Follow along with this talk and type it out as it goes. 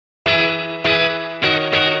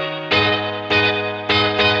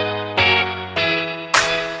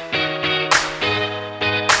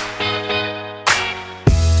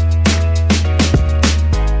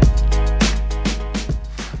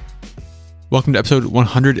Welcome to episode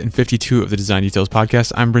 152 of the Design Details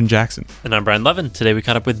Podcast. I'm Bryn Jackson. And I'm Brian Levin. Today we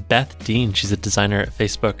caught up with Beth Dean. She's a designer at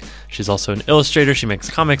Facebook. She's also an illustrator. She makes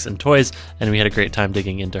comics and toys. And we had a great time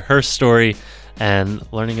digging into her story and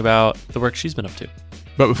learning about the work she's been up to.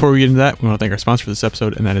 But before we get into that, we want to thank our sponsor for this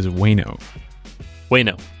episode, and that is Wayno.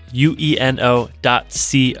 Wayno. UENO.co.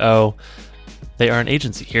 They are an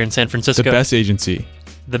agency here in San Francisco. The best agency.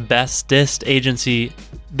 The bestest agency.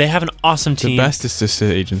 They have an awesome team. The bestest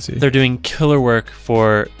agency. They're doing killer work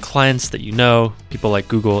for clients that you know, people like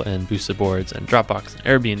Google and Boosted Boards and Dropbox and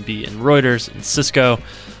Airbnb and Reuters and Cisco,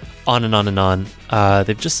 on and on and on.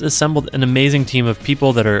 They've just assembled an amazing team of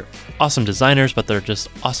people that are awesome designers, but they're just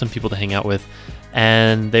awesome people to hang out with,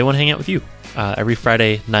 and they want to hang out with you. Every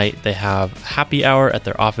Friday night, they have happy hour at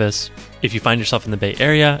their office. If you find yourself in the Bay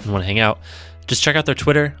Area and want to hang out, just check out their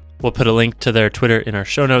Twitter. We'll put a link to their Twitter in our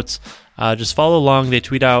show notes. Just follow along. They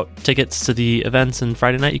tweet out tickets to the events, and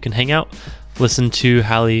Friday night you can hang out, listen to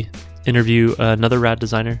Hallie interview another rad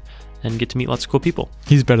designer, and get to meet lots of cool people.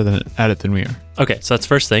 He's better at it than we are. Okay, so that's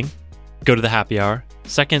first thing. Go to the happy hour.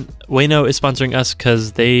 Second, Wayno is sponsoring us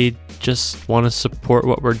because they just want to support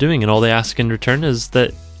what we're doing, and all they ask in return is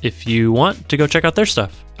that if you want to go check out their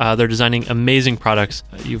stuff. They're designing amazing products.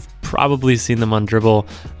 You've probably seen them on Dribbble.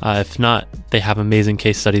 If not, they have amazing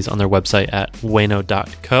case studies on their website at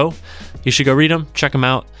wayno.co. You should go read them, check them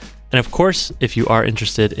out. And of course, if you are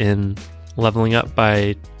interested in leveling up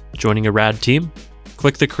by joining a rad team,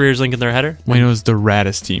 click the careers link in their header. Wayno is the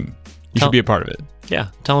raddest team. You should be a part of it. Yeah,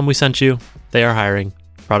 tell them we sent you. They are hiring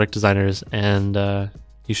product designers, and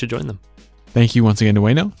you should join them. Thank you once again to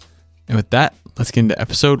Wayno. And with that, let's get into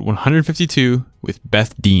episode 152 with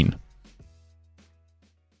Beth Dean.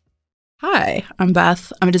 Hi, I'm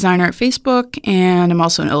Beth. I'm a designer at Facebook, and I'm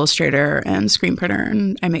also an illustrator and screen printer,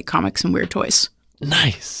 and I make comics and weird toys.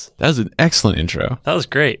 Nice. That was an excellent intro. That was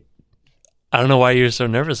great. I don't know why you were so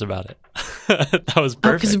nervous about it. That was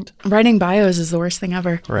perfect. Because writing bios is the worst thing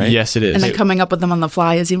ever. Right? Yes, it is. And then coming up with them on the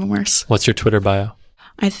fly is even worse. What's your Twitter bio?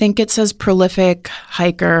 I think it says prolific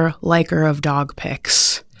hiker, liker of dog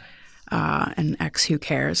pics. And X, who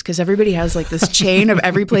cares? Because everybody has like this chain of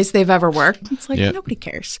every place they've ever worked. It's like, Nobody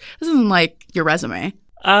cares. This isn't like your resume.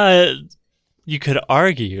 You could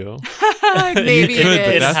argue. Maybe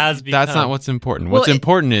it has become. That's not what's important. What's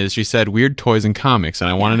important is she said weird toys and comics, and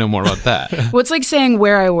I want to know more about that. Well, it's like saying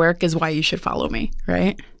where I work is why you should follow me,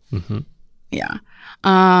 right? Mm-hmm. Yeah.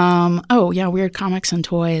 Weird comics and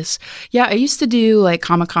toys. Yeah, I used to do like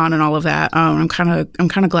Comic-Con and all of that. I'm kind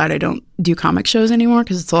of glad I don't do comic shows anymore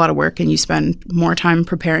because it's a lot of work and you spend more time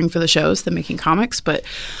preparing for the shows than making comics. But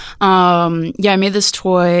I made this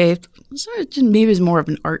toy. Maybe it was more of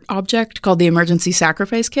an art object called the Emergency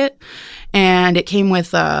Sacrifice Kit. And it came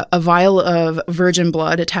with a vial of virgin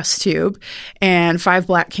blood, a test tube, and 5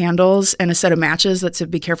 black candles and a set of matches that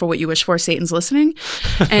said, "Be careful what you wish for, Satan's listening."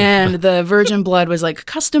 And the virgin blood was like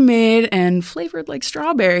custom made and flavored like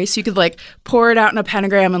strawberry. So you could like pour it out in a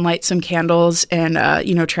pentagram and light some candles and,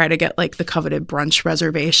 try to get like the coveted brunch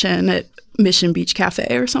reservation at Mission Beach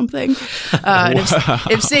Cafe or something. And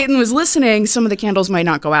if Satan was listening, some of the candles might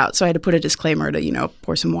not go out. So I had to put a disclaimer to,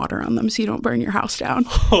 pour some water on them so you don't burn your house down.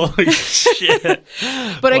 Holy shit.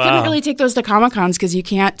 But I couldn't really take those to Comic-Cons because you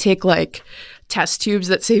can't take like test tubes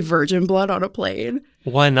that say virgin blood on a plane.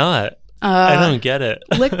 Why not? I don't get it.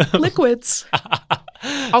 Liquids.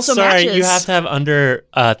 Also, sorry, matches. You have to have under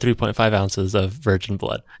 3.5 ounces of virgin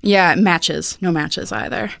blood. Yeah, matches. No matches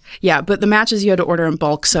either. Yeah, but the matches you had to order in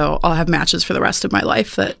bulk, so I'll have matches for the rest of my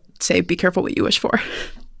life that say, "Be careful what you wish for."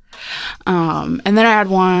 And then I had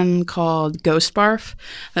one called Ghost Barf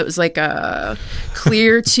that was like a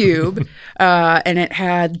clear tube, and it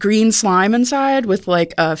had green slime inside with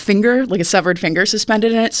like a finger, like a severed finger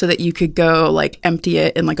suspended in it so that you could go like empty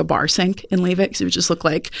it in like a bar sink and leave it because it would just look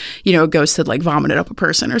like, a ghost had like vomited up a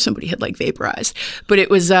person or somebody had like vaporized. But it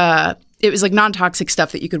was like non-toxic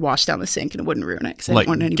stuff that you could wash down the sink and it wouldn't ruin it because I didn't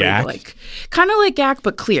want anybody to like, kind of like GAC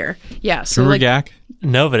but clear. Yeah. So remember like, GAC?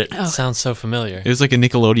 No, but it sounds so familiar. It was like a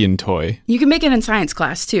Nickelodeon toy. You can make it in science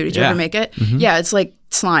class too. Did you ever make it? Mm-hmm. Yeah, it's like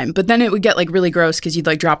slime, but then it would get like really gross because you'd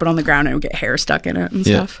like drop it on the ground and it would get hair stuck in it and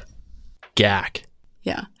stuff. GAC.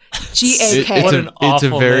 Yeah. GAK. It's a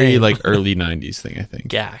very name. like early 90s thing, I think.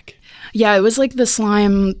 GAC. Yeah, it was like the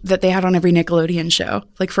slime that they had on every Nickelodeon show.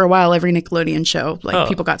 Like for a while, every Nickelodeon show, like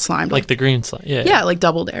people got slimed. Like the green slime. Yeah. Yeah, like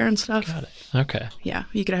Double Dare and stuff. Got it. Okay. Yeah,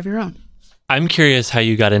 you could have your own. I'm curious how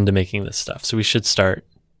you got into making this stuff. So we should start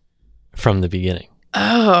from the beginning.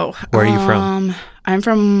 Oh. Where are you from? I'm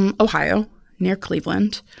from Ohio, near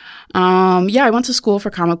Cleveland. I went to school for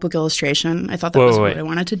comic book illustration. I thought that was what I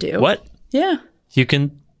wanted to do. What? Yeah. You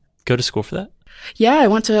can go to school for that? Yeah, I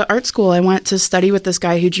went to art school. I went to study with this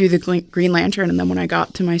guy who drew the Green Lantern. And then when I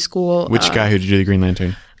got to my school... Which guy who drew the Green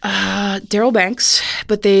Lantern? Daryl Banks,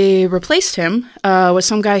 but they replaced him with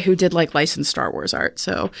some guy who did like licensed Star Wars art.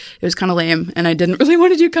 So it was kind of lame, and I didn't really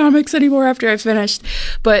want to do comics anymore after I finished.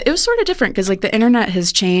 But it was sort of different because like the internet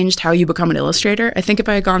has changed how you become an illustrator. I think if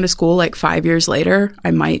I had gone to school like 5 years later, I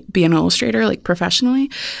might be an illustrator like professionally,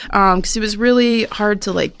 because it was really hard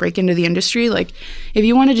to like break into the industry. Like if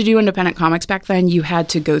you wanted to do independent comics back then, you had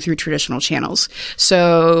to go through traditional channels.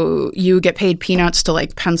 So you get paid peanuts to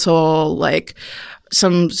like pencil like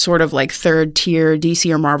some sort of like third tier DC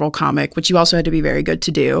or Marvel comic, which you also had to be very good to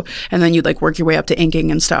do. And then you'd like work your way up to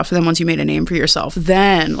inking and stuff. And then once you made a name for yourself,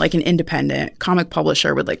 then like an independent comic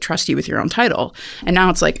publisher would like trust you with your own title. And now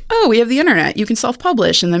it's like, oh, we have the internet. You can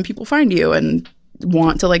self-publish and then people find you and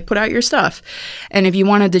want to like put out your stuff. And if you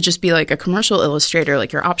wanted to just be like a commercial illustrator,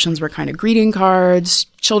 like your options were kind of greeting cards,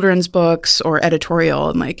 children's books, or editorial.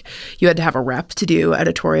 And like you had to have a rep to do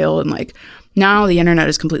editorial. And like now the internet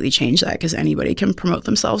has completely changed that because anybody can promote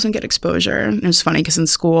themselves and get exposure. And it was funny because in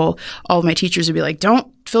school, all of my teachers would be like,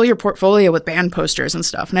 don't fill your portfolio with band posters and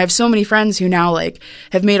stuff. And I have so many friends who now like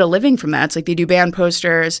have made a living from that. It's like they do band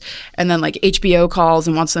posters and then like HBO calls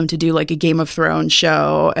and wants them to do like a Game of Thrones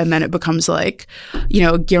show. And then it becomes like, you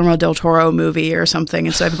know, a Guillermo del Toro movie or something.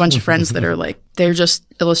 And so I have a bunch of friends that are like, they're just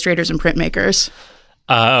illustrators and printmakers.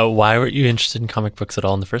 Why were you interested in comic books at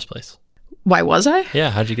all in the first place? Why was I? Yeah,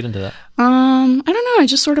 how'd you get into that? I don't know. I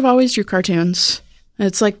just sort of always drew cartoons.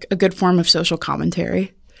 It's like a good form of social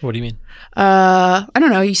commentary. What do you mean? I don't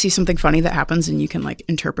know. You see something funny that happens and you can like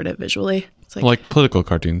interpret it visually. It's Like political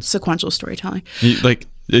cartoons. sequential storytelling. Like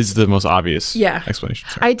is the most obvious Yeah. explanation.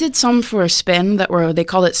 Sorry. I did some for Spin that were, they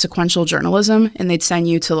called it sequential journalism, and they'd send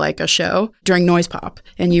you to like a show during Noise Pop,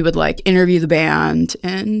 and you would like interview the band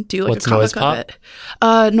and do like What's a comic Noise Pop?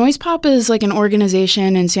 of it. Noise Pop is like an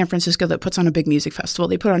organization in San Francisco that puts on a big music festival.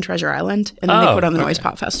 They put on Treasure Island, and then they put on the Noise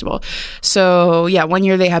Pop Festival. So yeah, one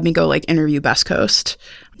year they had me go like interview Best Coast,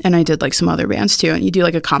 and I did like some other bands too, and you do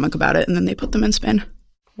like a comic about it, and then they put them in Spin.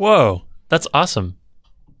 Whoa, that's awesome.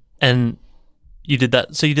 And you did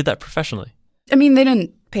that, so you did that professionally? I mean, they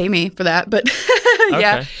didn't pay me for that, but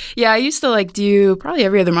yeah. Okay. Yeah, I used to like do probably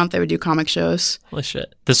every other month I would do comic shows. Holy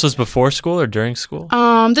shit. This was before school or during school?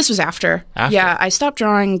 This was after. After? Yeah, I stopped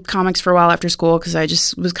drawing comics for a while after school because I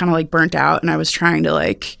just was kind of like burnt out, and I was trying to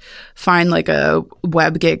like find like a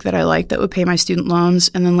web gig that I liked that would pay my student loans.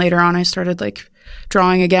 And then later on I started like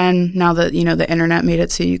drawing again now that, you know, the internet made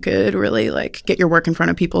it so you could really like get your work in front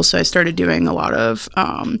of people. So I started doing a lot of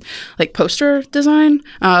like poster design.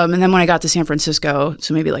 And then when I got to San Francisco,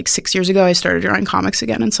 so maybe like 6 years ago, I started drawing comics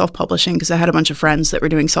again and self-publishing because I had a bunch of friends that were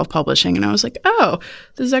doing self-publishing, and I was like, oh,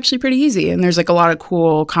 this is actually pretty easy. And there's like a lot of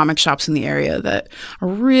cool comic shops in the area that are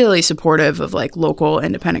really supportive of like local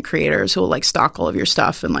independent creators who will like stock all of your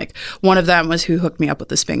stuff. And like one of them was who hooked me up with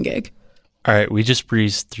the Spin gig. All right, we just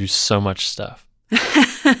breezed through so much stuff.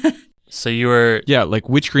 So you were... Yeah, like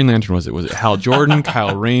which Green Lantern was it? Was it Hal Jordan,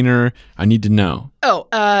 Kyle Rayner? I need to know. Oh,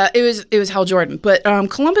 it was Hal Jordan. But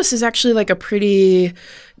Columbus is actually like a pretty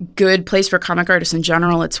good place for comic artists in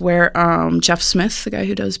general. It's where Jeff Smith, the guy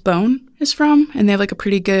who does Bone, is from. And they have like a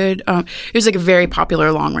pretty good, it was like a very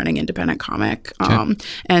popular long-running independent comic.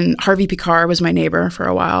 And Harvey Picard was my neighbor for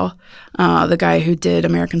a while. The guy who did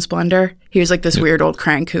American Splendor. He was like this weird old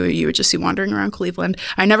crank who you would just see wandering around Cleveland.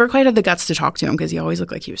 I never quite had the guts to talk to him because he always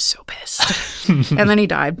looked like he was so pissed. And then he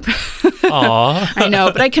died. Aw. I know,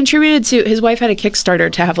 but I contributed to, his wife had a Kickstarter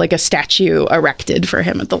to have like a statue erected for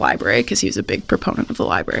him at the library because he was a big proponent of the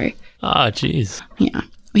library. Ah, jeez. Yeah.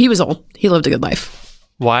 He was old. He lived a good life.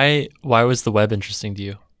 Why was the web interesting to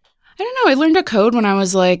you? I don't know. I learned to code when I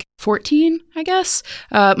was like 14, I guess.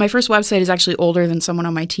 My first website is actually older than someone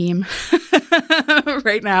on my team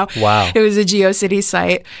right now. Wow. It was a GeoCities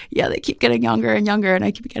site. Yeah, they keep getting younger and younger, and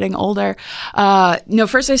I keep getting older. No,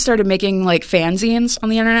 first I started making like fanzines on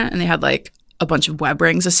the internet, and they had like a bunch of web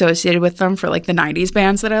rings associated with them for like the 90s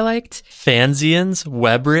bands that I liked. Fanzines?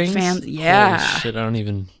 Web rings? Yeah. Holy shit, I don't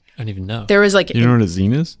even know. There was like You know what a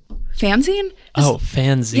zine is? fanzine? Oh,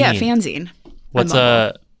 fanzine. Yeah, fanzine. What's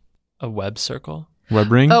I a web circle?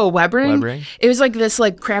 Web ring? Oh, web ring? Web ring? It was like this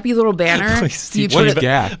like crappy little banner. Please You teach put me it- What's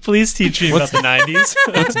GAP? Please teach me about the 90s.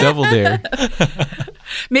 What's Devil Dare?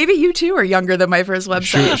 Maybe you too are younger than my first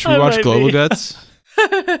website. Should we watch might Global be. Guts?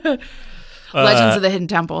 Legends of the Hidden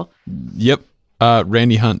Temple. Yep.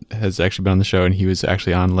 Randy Hunt has actually been on the show, and he was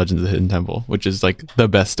actually on Legends of the Hidden Temple, which is like the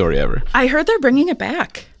best story ever. I heard they're bringing it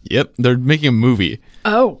back. Yep. They're making a movie,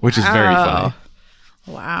 Oh, which is very wow. funny.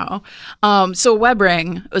 Wow. So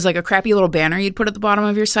WebRing was like a crappy little banner you'd put at the bottom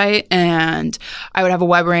of your site, and I would have a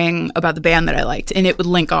WebRing about the band that I liked, and it would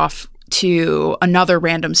link off to another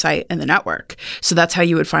random site in the network. So that's how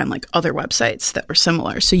you would find like other websites that were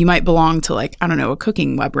similar. So you might belong to like, I don't know, a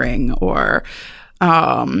cooking WebRing or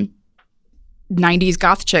 90s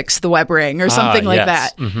goth chicks, the WebRing or something like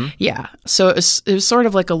that. Mm-hmm. Yeah. So it was sort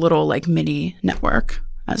of like a little like mini network,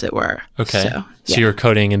 as it were. Okay. So you were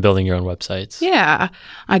coding and building your own websites. Yeah.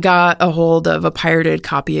 I got a hold of a pirated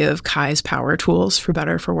copy of Kai's Power Tools, for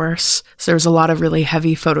better or for worse. So there was a lot of really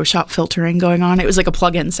heavy Photoshop filtering going on. It was like a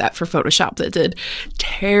plugin set for Photoshop that did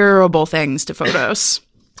terrible things to photos.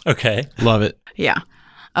 Okay. Love it. Yeah.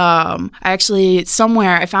 I actually,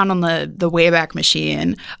 somewhere I found on the Wayback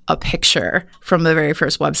Machine a picture from the very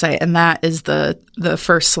first website, and that is the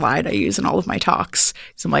first slide I use in all of my talks.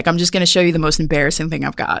 So I'm like, I'm just going to show you the most embarrassing thing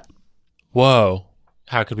I've got. Whoa.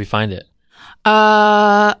 How could we find it?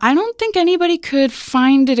 I don't think anybody could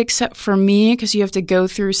find it except for me, because you have to go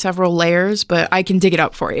through several layers, but I can dig it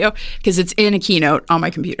up for you because it's in a Keynote on my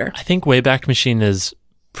computer. I think Wayback Machine is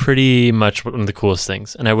pretty much one of the coolest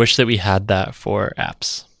things, and I wish that we had that for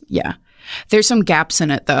apps. Yeah. There's some gaps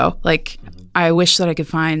in it, though. Like, I wish that I could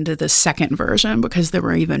find the second version because there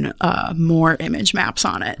were even more image maps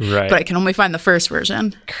on it. Right. But I can only find the first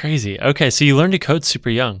version. Crazy. Okay, so you learned to code super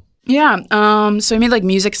young. Yeah. So I made like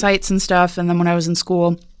music sites and stuff. And then when I was in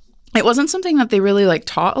school, it wasn't something that they really like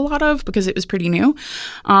taught a lot of because it was pretty new.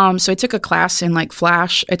 So I took a class in like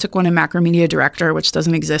Flash. I took one in Macromedia Director, which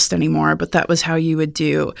doesn't exist anymore, but that was how you would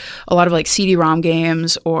do a lot of like CD-ROM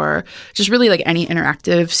games or just really like any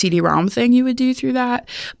interactive CD-ROM thing you would do through that.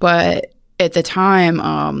 But at the time,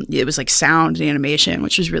 it was like sound and animation,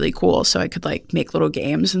 which was really cool. So I could like make little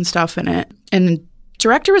games and stuff in it. And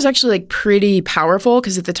Director was actually like pretty powerful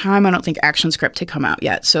because at the time I don't think ActionScript had come out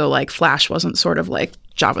yet. So like Flash wasn't sort of like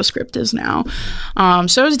JavaScript is now.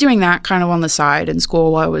 So I was doing that kind of on the side in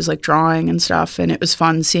school while I was like drawing and stuff. And it was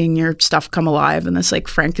fun seeing your stuff come alive in this like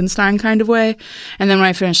Frankenstein kind of way. And then when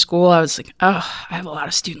I finished school, I was like, oh, I have a lot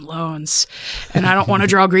of student loans and I don't want to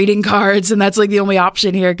draw greeting cards. And that's like the only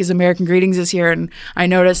option here because American Greetings is here. And I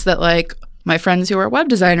noticed that like my friends who are web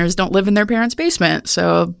designers don't live in their parents' basement.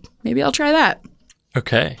 So maybe I'll try that.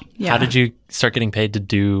 Okay. Yeah. How did you start getting paid to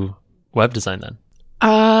do web design then?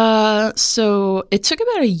 So it took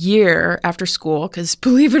about a year after school because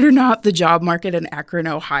believe it or not, the job market in Akron,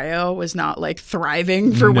 Ohio was not like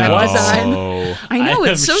thriving for web design. I know,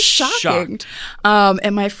 it's so shocking.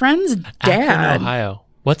 And my friend's dad. Akron, Ohio.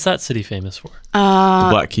 What's that city famous for? The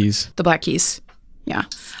Black Keys. The Black Keys. Yeah.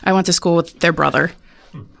 I went to school with their brother,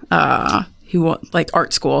 who went like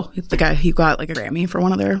art school. The guy who got like a Grammy for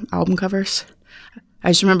one of their album covers. I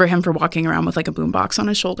just remember him for walking around with like a boombox on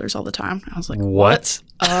his shoulders all the time. I was like, what?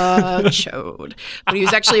 Chode. But he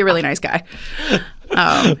was actually a really nice guy.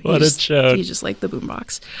 What a chode. He just liked the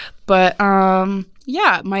boombox. But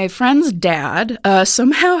yeah, my friend's dad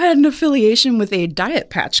somehow had an affiliation with a diet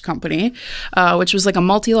patch company, which was like a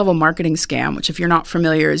multi-level marketing scam, which if you're not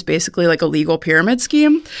familiar is basically like a legal pyramid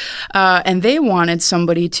scheme. And they wanted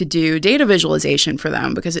somebody to do data visualization for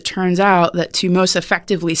them because it turns out that to most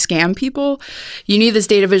effectively scam people, you need this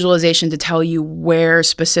data visualization to tell you where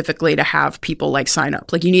specifically to have people like sign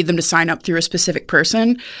up. Like you need them to sign up through a specific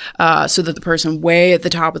person so that the person way at the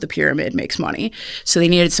top of the pyramid makes money. So they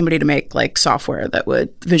needed somebody to make like software that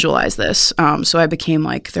would visualize this. So I became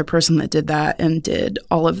like their person that did that and did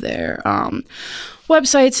all of their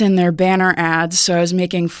websites and their banner ads. So I was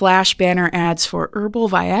making Flash banner ads for Herbal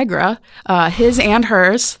Viagra, his and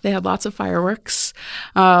hers. They had lots of fireworks.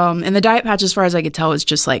 And the diet patch, as far as I could tell, was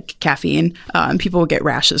just like caffeine. And people would get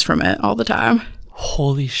rashes from it all the time.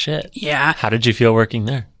 Holy shit. Yeah. How did you feel working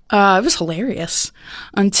there? It was hilarious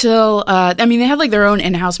until, I mean, they had like their own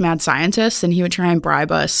in-house mad scientist and he would try and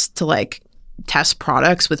bribe us to like test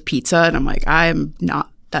products with pizza. And I'm like, I'm not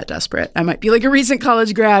that desperate. I might be like a recent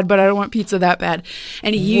college grad, but I don't want pizza that bad.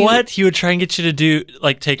 And he would try and get you to do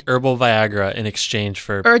like take herbal Viagra in exchange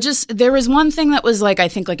for, or just there was one thing that was like I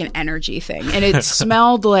think like an energy thing, and it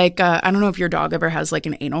smelled like I don't know if your dog ever has like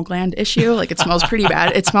an anal gland issue. Like it smells pretty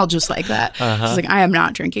bad. It smelled just like that. So I was like, I am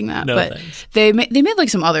not drinking that. No, but thanks. they made like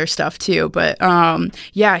some other stuff too. But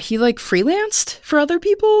yeah, he like freelanced for other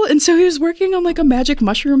people, and so he was working on like a magic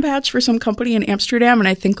mushroom patch for some company in Amsterdam, and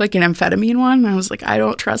I think like an amphetamine one. And I was like, I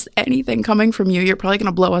don't trust anything coming from you. You're probably going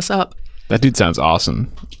to blow us up. That dude sounds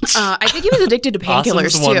awesome. I think he was addicted to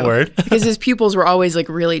painkillers Awesome's one too, word. because his pupils were always like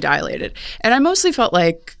really dilated. And I mostly felt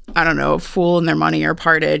like, I don't know, a fool and their money are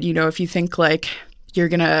parted. You know, if you think like you're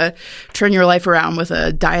going to turn your life around with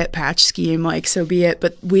a diet patch scheme, like, so be it.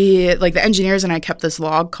 But we, like, the engineers and I kept this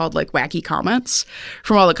log called, like, wacky comments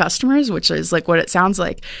from all the customers, which is, like, what it sounds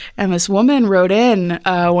like. And this woman wrote in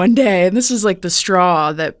one day, and this is, like, the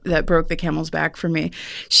straw that broke the camel's back for me.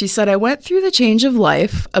 She said, I went through the change of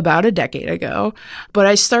life about a decade ago, but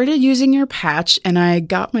I started using your patch and I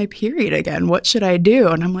got my period again. What should I do?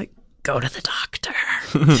 And I'm like, go to the doctor.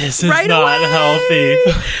 This is Right not away.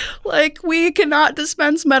 healthy. Like, we cannot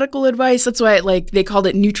dispense medical advice. That's why, like, they called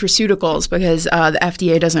it nutraceuticals, because the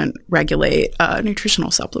FDA doesn't regulate nutritional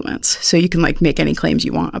supplements. So you can, like, make any claims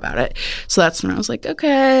you want about it. So that's when I was like,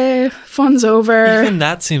 okay, fun's over. Even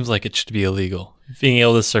that seems like it should be illegal. Being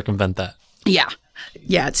able to circumvent that. Yeah.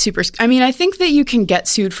 Yeah, it's super. I mean, I think that you can get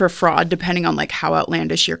sued for fraud depending on, like, how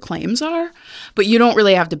outlandish your claims are. But you don't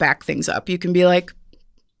really have to back things up. You can be like,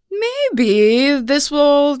 maybe this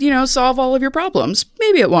will, solve all of your problems.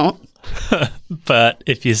 Maybe it won't. But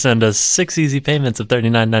if you send us 6 easy payments of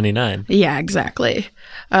 $39.99. Yeah, exactly.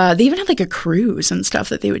 They even had like a cruise and stuff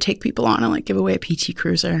that they would take people on and like give away a PT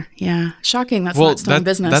Cruiser. Yeah. Shocking. That's not still in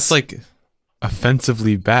business. That's like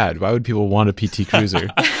offensively bad. Why would people want a PT Cruiser?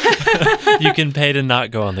 You can pay to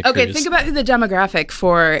not go on the cruise. Okay, think about who the demographic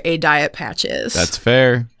for a diet patch is. That's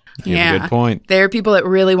fair. You have a good point. There are people that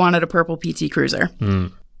really wanted a purple PT Cruiser.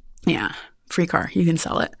 Mm. Yeah. Free car. You can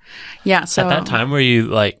sell it. Yeah. So at that time, were you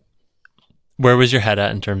like, where was your head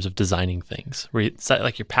at in terms of designing things? Is that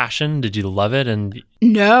like your passion? Did you love it? And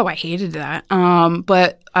no, I hated that.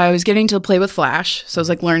 But I was getting to play with Flash, so I was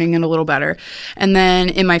like learning it a little better. And then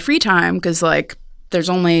in my free time, because like there's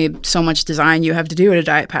only so much design you have to do at a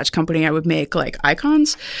diet patch company, I would make like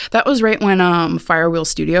icons. That was right when Firewheel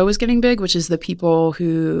Studio was getting big, which is the people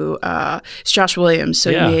who it's Josh Williams.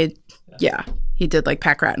 So Yeah. he made he did like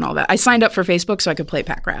Pack Rat and all that. I signed up for Facebook so I could play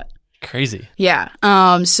Pack Rat. crazy. Yeah.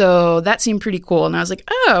 So that seemed pretty cool. And I was like,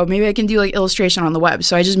 oh, maybe I can do like illustration on the web.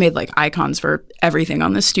 So I just made like icons for everything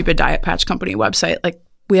on this stupid diet patch company website. Like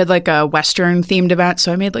we had like a Western themed event.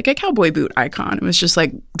 So I made like a cowboy boot icon. It was just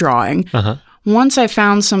like drawing. Uh-huh. Once I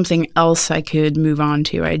found something else I could move on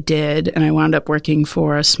to, I did. And I wound up working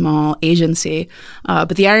for a small agency. But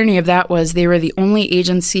the irony of that was they were the only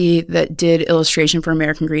agency that did illustration for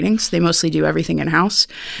American Greetings. They mostly do everything in-house.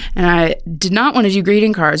 And I did not want to do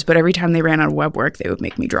greeting cards, but every time they ran out of web work, they would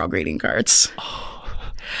make me draw greeting cards.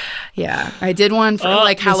 Yeah, I did one for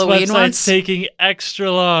like Halloween this website's once. taking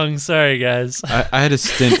extra long. Sorry, guys. I had a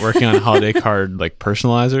stint working on holiday card like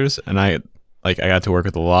personalizers, and I got to work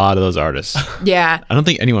with a lot of those artists. Yeah. I don't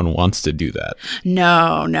think anyone wants to do that.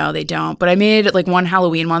 No, they don't. But I made like one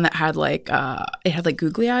Halloween one that had like it had like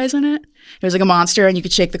googly eyes in it. It was like a monster, and you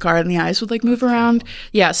could shake the card, and the eyes would like move around.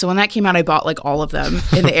 Yeah. So when that came out, I bought like all of them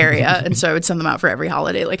in the area, and so I would send them out for every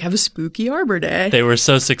holiday. Like have a spooky Arbor Day. They were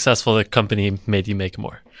so successful, the company made you make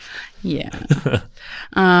more. Yeah.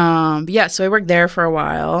 Yeah. So I worked there for a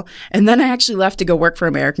while, and then I actually left to go work for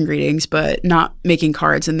American Greetings, but not making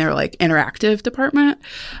cards in their like interactive department.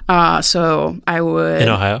 So I would In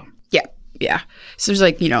Ohio? Yeah. So there's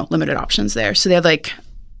like, limited options there. So they had like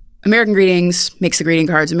American Greetings makes the greeting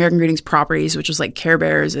cards, American Greetings Properties, which was like Care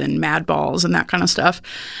Bears and Mad Balls and that kind of stuff.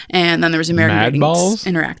 And then there was American Mad Greetings Balls?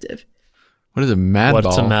 Interactive. What is a mad ball?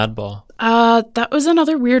 What's a mad ball? That was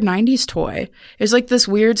another weird 90s toy. It was like this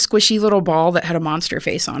weird squishy little ball that had a monster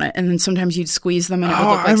face on it. And then sometimes you'd squeeze them and it would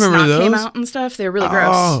look I like remember snot came those. out and stuff. They were really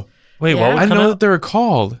gross. Oh, Wait, Yeah. what would I come know out? what they were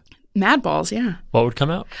called. Mad Balls, yeah. What would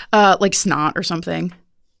come out? Like snot or something.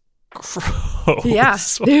 Gross. Yeah,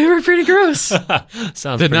 they were pretty gross. Sounds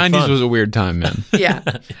The pretty 90s fun. was a weird time, man. Yeah.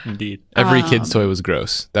 Indeed. Every kid's toy was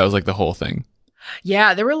gross. That was like the whole thing.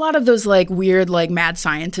 Yeah, there were a lot of those like weird like mad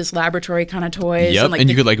scientist laboratory kind of toys. Yep, like, and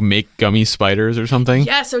the- you could like make gummy spiders or something.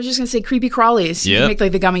 Yes, I was just going to say creepy crawlies. You Yep. can make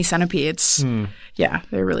like the gummy centipedes. Yeah,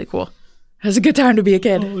 they're really cool. It was a good time to be a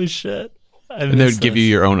kid. Holy shit. And they would give you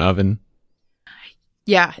your own oven.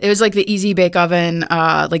 Yeah, it was like the Easy Bake Oven,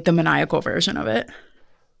 like the maniacal version of it.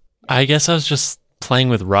 I guess I was just playing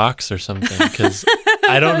with rocks or something because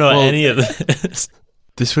I don't know any of this.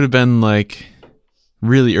 This would have been like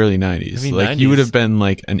really early 90s. I mean, like you would 90s. have been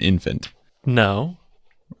like an infant. No.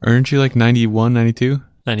 Aren't you like 91, 92?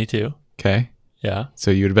 92. Okay. Yeah. So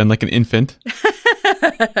you would have been like an infant.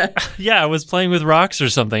 Yeah, I was playing with rocks or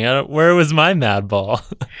something. Where was my mad ball?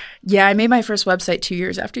 Yeah, I made my first website 2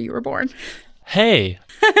 years after you were born. Hey,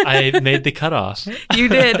 I made the cutoff. You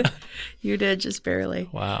did. You did, just barely.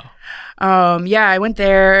 Wow. Yeah, I went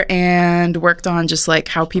there and worked on just like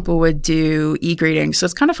how people would do e-greetings. So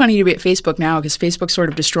it's kind of funny to be at Facebook now because Facebook's sort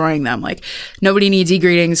of destroying them. Like nobody needs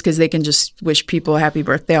e-greetings because they can just wish people a happy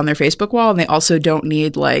birthday on their Facebook wall. And they also don't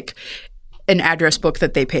need like an address book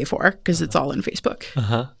that they pay for because it's all in Facebook.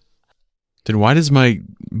 Then why does my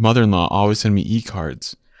mother-in-law always send me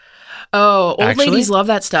e-cards? Oh, old Actually? ladies love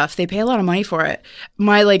that stuff. They pay a lot of money for it.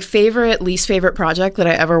 My like least favorite project that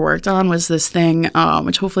I ever worked on was this thing,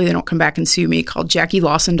 which hopefully they don't come back and sue me, called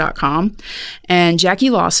JackieLawson.com. And Jackie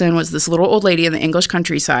Lawson was this little old lady in the English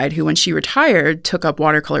countryside who, when she retired, took up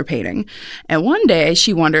watercolor painting. And one day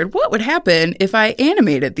she wondered what would happen if I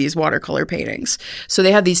animated these watercolor paintings. So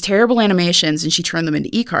they had these terrible animations and she turned them into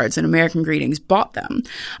e-cards, and American Greetings bought them.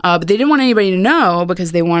 But they didn't want anybody to know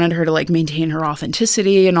because they wanted her to like maintain her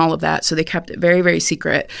authenticity and all of that. So they kept it very, very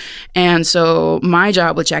secret. And so my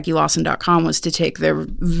job with JackieLawson.com was to take their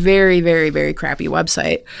very, very, very crappy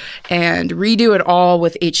website and redo it all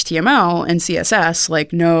with HTML and CSS,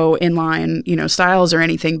 like no inline, styles or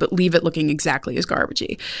anything, but leave it looking exactly as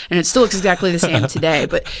garbagey. And it still looks exactly the same today.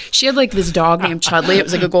 But she had like this dog named Chudley. It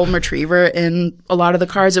was like a golden retriever. In a lot of the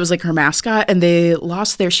cards, it was like her mascot. And they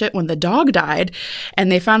lost their shit when the dog died.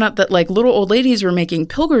 And they found out that like little old ladies were making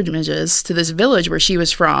pilgrimages to this village where she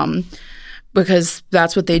was from, because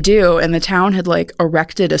that's what they do. And the town had like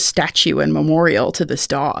erected a statue and memorial to this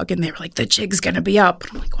dog. And they were like, the jig's going to be up.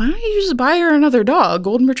 And I'm like, why don't you just buy her another dog?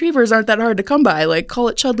 Golden retrievers aren't that hard to come by. Like, call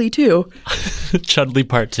it Chudley 2. Chudley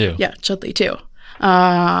Part 2. Yeah, Chudley 2.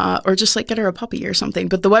 Or just like get her a puppy or something.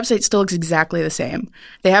 But the website still looks exactly the same.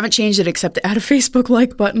 They haven't changed it except to add a Facebook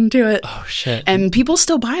like button to it. Oh, shit. And people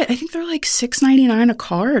still buy it. I think they're like $6.99 a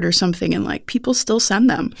card or something. And like people still send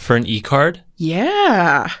them. For an e-card?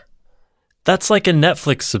 Yeah. That's like a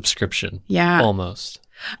Netflix subscription. Yeah. Almost.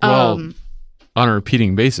 Well, on a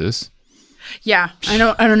repeating basis. Yeah, I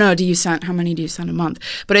don't know. How many do you send a month?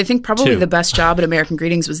 But I think probably 2. the best job at American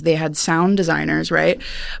Greetings was they had sound designers, right?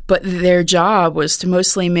 But their job was to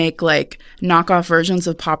mostly make like knockoff versions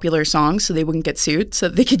of popular songs so they wouldn't get sued, so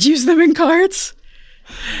they could use them in cards.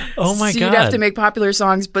 Oh my so God. you'd have to make popular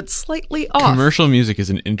songs, but slightly off. Commercial music is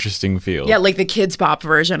an interesting field. Yeah, like the kids pop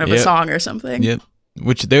version of a Yep. song or something. Yep.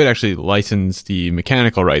 Which they would actually license the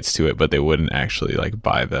mechanical rights to it, but they wouldn't actually like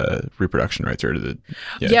buy the reproduction rights or the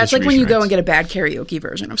Yeah, it's like when you distribution go rights. and get a bad karaoke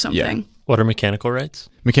version of something. What are mechanical rights?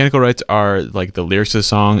 Mechanical rights are like the lyrics of the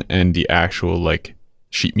song and the actual like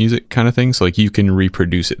sheet music kind of thing. So like you can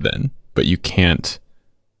reproduce it then, but you can't.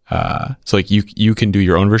 So like you can do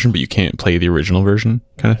your own version, but you can't play the original version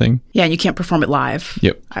kind of thing. Yeah, and you can't perform it live.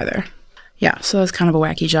 Yep. Either. Yeah, so that's kind of a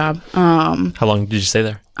wacky job. How long did you stay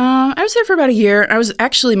there? I was there for about a year. I was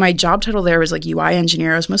actually, my job title there was like UI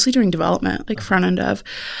engineer. I was mostly doing development, like front end dev.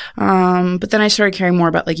 But then I started caring more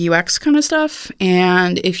about like UX kind of stuff.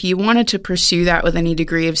 And if you wanted to pursue that with any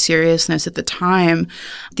degree of seriousness at the time,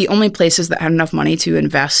 the only places that had enough money to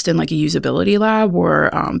invest in like a usability lab were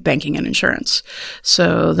banking and insurance.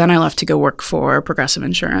 So then I left to go work for Progressive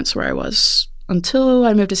Insurance, where I was until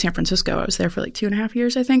I moved to San Francisco. I was there for like 2.5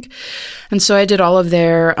 years, I think. And so I did all of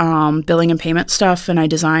their billing and payment stuff, and I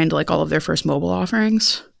designed like all of their first mobile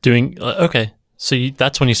offerings. Okay. So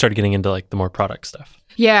that's when you started getting into like the more product stuff.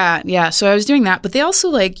 Yeah. So I was doing that, but they also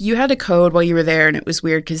like, you had to code while you were there, and it was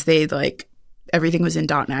weird because they like, everything was in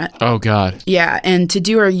 .NET. Oh God. Yeah, and to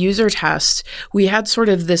do our user test, we had sort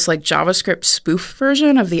of this like JavaScript spoof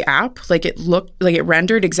version of the app. Like it looked like it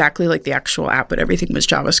rendered exactly like the actual app, but everything was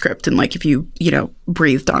JavaScript. And like if you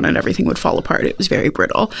breathed on it, everything would fall apart. It was very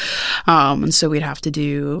brittle. And so we'd have to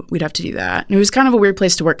do that. And it was kind of a weird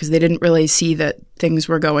place to work because they didn't really see that things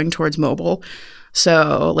were going towards mobile.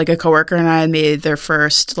 So like a coworker and I made their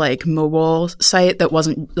first like mobile site that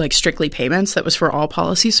wasn't like strictly payments, that was for all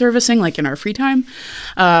policy servicing, like in our free time.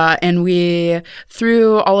 And we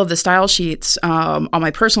threw all of the style sheets on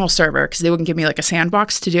my personal server because they wouldn't give me like a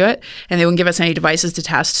sandbox to do it, and they wouldn't give us any devices to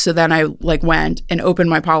test. So then I like went and opened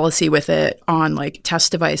my policy with it on like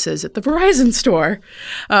test devices at the Verizon store.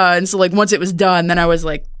 And so like once it was done, then I was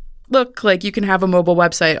like, look, like you can have a mobile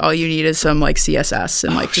website. All you need is some like CSS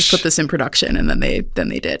and like just put this in production. And then they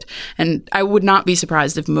did. And I would not be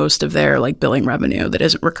surprised if most of their like billing revenue that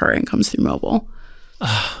isn't recurring comes through mobile.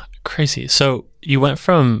 Crazy. So you went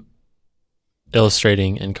from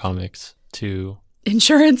illustrating and comics to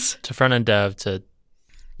Insurance. to front end dev to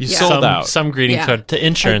You Yeah. sold out. some greeting Yeah. code to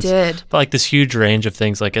insurance. I did. But like this huge range of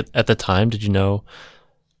things. Like at the time, did you know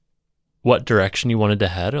what direction you wanted to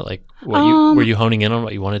head, or like were you honing in on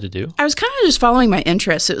what you wanted to do? I was kind of just following my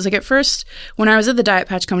interests. It was like at first when I was at the Diet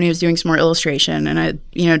Patch Company, I was doing some more illustration and I,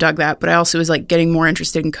 dug that. But I also was like getting more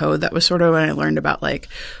interested in code. That was sort of when I learned about like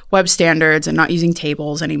web standards and not using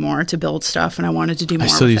tables anymore to build stuff. And I wanted to do more I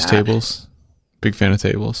still with use that. tables. Big fan of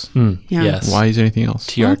tables. Yeah. Yes. Why use anything else?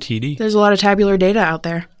 TRTD. There's a lot of tabular data out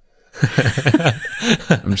there.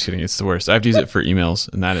 I'm just kidding. It's the worst. I have to use it for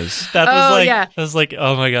emails, and that is I was like,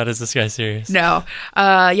 oh my God, is this guy serious? No.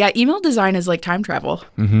 Yeah, email design is like time travel.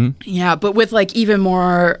 Mm-hmm. Yeah, but with like even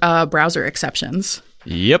more browser exceptions.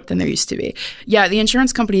 Yep. Than there used to be. Yeah, the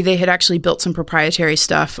insurance company, they had actually built some proprietary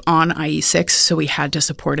stuff on IE6, so we had to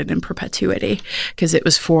support it in perpetuity because it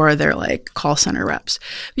was for their like call center reps.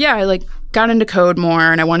 But yeah, I like got into code more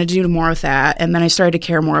and I wanted to do more with that. And then I started to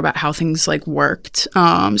care more about how things like worked.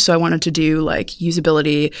 So I wanted to do like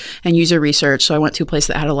usability and user research. So I went to a place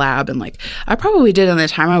that had a lab and like I probably did in the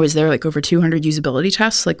time I was there like over 200 usability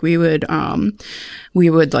tests. Like we would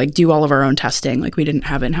like do all of our own testing. Like we didn't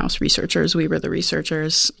have in-house researchers. We were the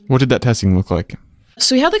researchers. What did that testing look like?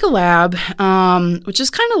 So we had like a lab, which is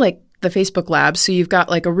kind of like the Facebook lab. So you've got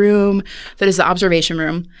like a room that is the observation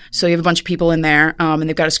room. So you have a bunch of people in there and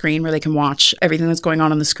they've got a screen where they can watch everything that's going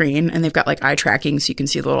on the screen. And they've got like eye tracking so you can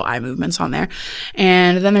see the little eye movements on there.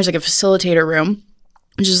 And then there's like a facilitator room,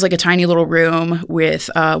 which is like a tiny little room with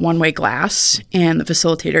one-way glass, and the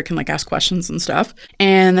facilitator can like ask questions and stuff.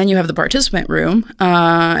 And then you have the participant room,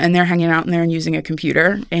 and they're hanging out in there and using a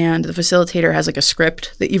computer. And the facilitator has like a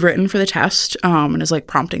script that you've written for the test, and is like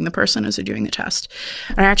prompting the person as they're doing the test.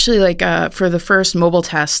 And actually, like for the first mobile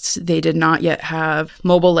tests, they did not yet have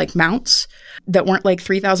mobile like mounts that weren't like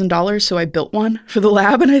 $3,000. So I built one for the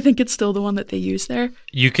lab, and I think it's still the one that they use there.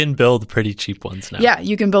 You can build pretty cheap ones now. Yeah,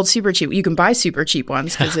 you can build super cheap. You can buy super cheap ones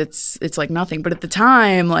because it's like nothing. But at the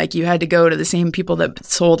time, like you had to go to the same people that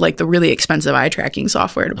sold like the really expensive eye tracking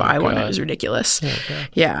software to buy one. It was ridiculous.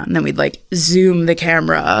 Yeah, and then we'd like zoom the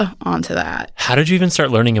camera onto that. How did you even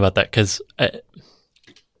start learning about that? Because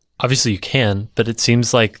obviously you can, but it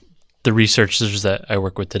seems like the researchers that I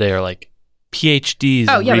work with today are like PhDs.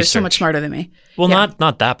 Oh yeah, in they're so much smarter than me. Well,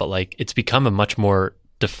 not that, but like it's become a much more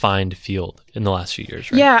defined field in the last few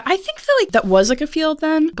years, right? Yeah, I think that like that was like a field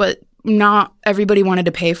then, but not everybody wanted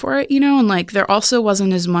to pay for it, you know, and like there also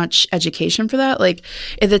wasn't as much education for that. Like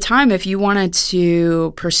at the time, if you wanted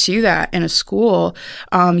to pursue that in a school,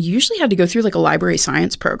 you usually had to go through like a library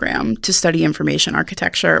science program to study information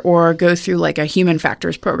architecture, or go through like a human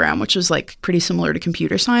factors program, which is like pretty similar to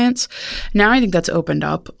computer science. Now I think that's opened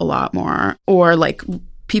up a lot more, or like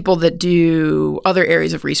people that do other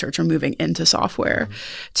areas of research are moving into software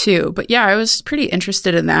too. But yeah, I was pretty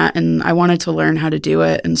interested in that and I wanted to learn how to do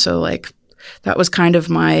it. And so like that was kind of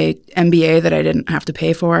my MBA that I didn't have to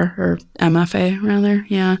pay for, or MFA rather.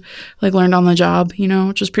 Yeah. Like learned on the job, you know,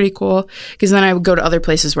 which was pretty cool. Because then I would go to other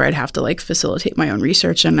places where I'd have to like facilitate my own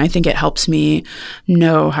research. And I think it helps me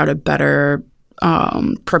know how to better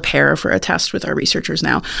prepare for a test with our researchers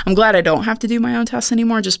now. I'm glad I don't have to do my own tests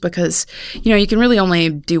anymore, just because, you know, you can really only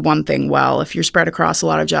do one thing well if you're spread across a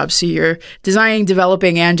lot of jobs. So you're designing,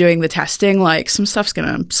 developing, and doing the testing, like some stuff's going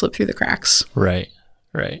to slip through the cracks. Right.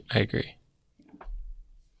 I agree.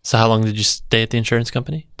 So how long did you stay at the insurance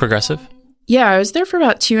company? Progressive? Yeah, I was there for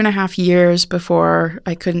about 2.5 years before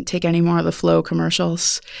I couldn't take any more of the Flow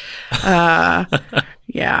commercials.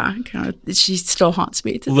 Yeah, kind of, she still haunts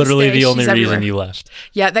me to this Literally day. the only She's reason everywhere. you left.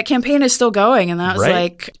 Yeah, that campaign is still going, and that was Right.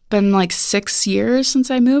 like been like 6 years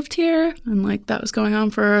since I moved here, and like that was going on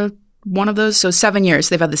for one of those. So 7 years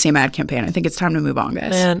they've had the same ad campaign. I think it's time to move on,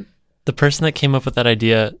 guys. Man, the person that came up with that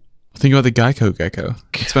idea, Think about the Geico.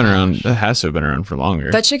 It's been around. It has to have been around for longer.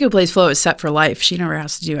 That chick who plays Flo is set for life. She never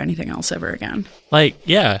has to do anything else ever again. like,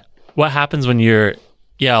 yeah, what happens when you're,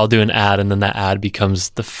 I'll do an ad, and then that ad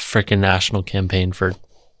becomes the freaking national campaign for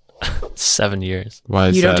 7 years. Why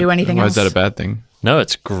is You don't that, do anything Why else? is that a bad thing? No,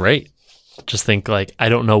 it's great. Just think like, I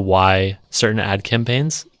don't know why certain ad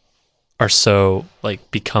campaigns are so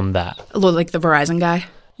like become that. Like the Verizon guy.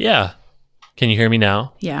 Yeah. Can you hear me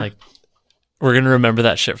now? Yeah. Like, we're going to remember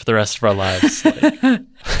that shit for the rest of our lives. Like,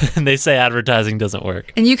 and they say advertising doesn't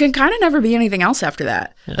work. And you can kind of never be anything else after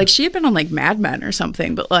that. Yeah. Like she had been on like Mad Men or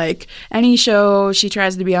something, but like any show she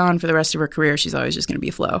tries to be on for the rest of her career, she's always just going to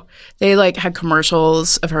be Flo. They like had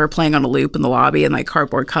commercials of her playing on a loop in the lobby and like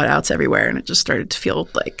cardboard cutouts everywhere. And it just started to feel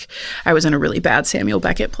like I was in a really bad Samuel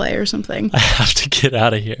Beckett play or something. I have to get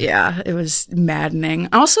out of here. Yeah, it was maddening.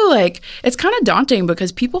 Also, like, it's kind of daunting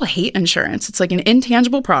because people hate insurance. It's like an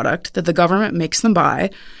intangible product that the government makes them buy,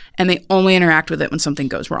 and they only interact with it when something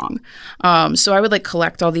goes wrong. So I would like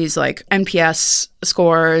collect all these like NPS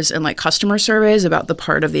scores and like customer surveys about the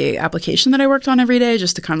part of the application that I worked on every day,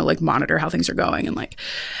 just to kind of like monitor how things are going. And like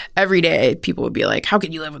every day people would be like, how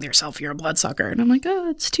can you live with yourself? You're a bloodsucker. And I'm like, oh,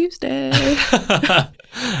 it's Tuesday.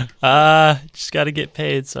 Just got to get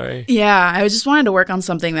paid. Sorry. Yeah. I just wanted to work on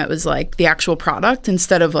something that was like the actual product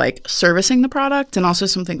instead of like servicing the product, and also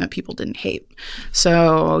something that people didn't hate.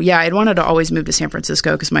 So yeah, I'd wanted to always move to San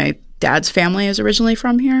Francisco because my dad's family is originally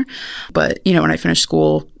from here. But, you know, when I finished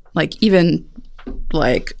school, like even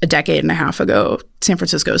like a decade and a half ago, San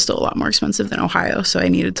Francisco is still a lot more expensive than Ohio. So I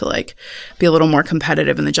needed to like be a little more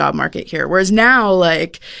competitive in the job market here. Whereas now,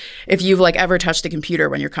 like if you've like ever touched a computer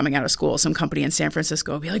when you're coming out of school, some company in San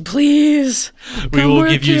Francisco will be like, please, we will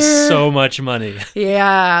give you so much money.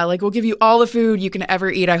 Yeah. Like we'll give you all the food you can ever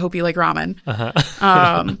eat. I hope you like ramen.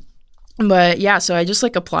 But yeah, so I just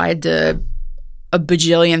like applied to a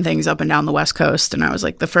bajillion things up and down the West Coast. And I was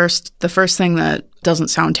like, the first thing that doesn't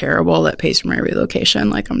sound terrible that pays for my relocation,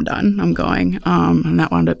 like I'm done, I'm going. And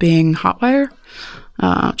that wound up being Hotwire,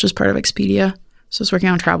 which is part of Expedia. So I was working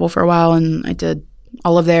on travel for a while, and I did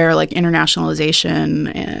all of their like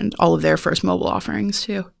internationalization and all of their first mobile offerings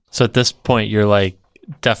too. So at this point, you're like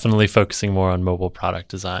definitely focusing more on mobile product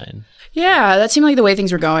design. Yeah, that seemed like the way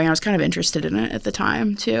things were going. I was kind of interested in it at the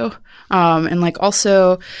time too. And like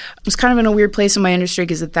also I was kind of in a weird place in my industry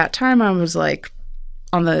because at that time I was like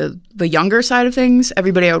on the younger side of things.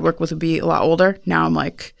 Everybody I would work with would be a lot older. Now I'm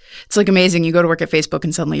like, it's like amazing. You go to work at Facebook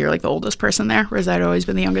and suddenly you're like the oldest person there, whereas I'd always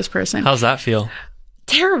been the youngest person. How's that feel?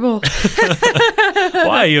 Terrible.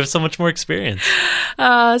 Why? You have so much more experience.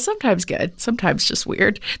 Sometimes good. Sometimes just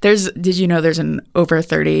weird. Did you know there's an over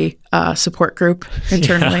 30 support group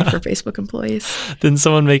internally for Facebook employees? Didn't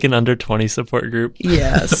someone make an under 20 support group?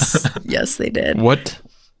 Yes. Yes, they did. What?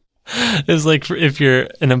 It's like if you're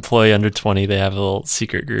an employee under 20, they have a little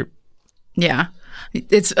secret group. Yeah.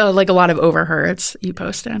 It's like a lot of overheards you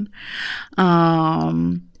post in.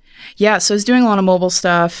 Yeah, so I was doing a lot of mobile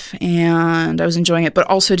stuff and I was enjoying it, but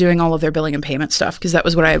also doing all of their billing and payment stuff because that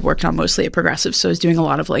was what I had worked on mostly at Progressive. So I was doing a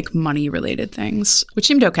lot of like money related things, which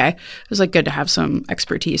seemed okay. It was like good to have some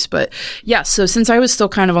expertise. But yeah, so since I was still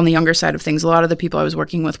kind of on the younger side of things, a lot of the people I was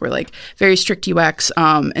working with were like very strict UX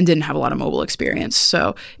and didn't have a lot of mobile experience.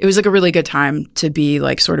 So it was like a really good time to be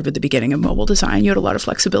like sort of at the beginning of mobile design. You had a lot of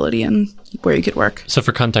flexibility in where you could work. So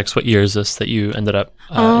for context, what year is this that you ended up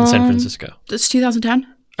in San Francisco? It's 2010.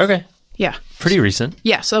 Okay. Yeah. Pretty recent.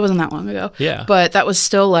 Yeah, so that wasn't that long ago. Yeah. But that was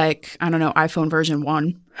still like, I don't know, iPhone version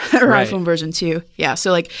 1 or Right. iPhone version 2. Yeah,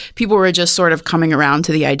 so like people were just sort of coming around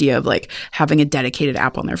to the idea of like having a dedicated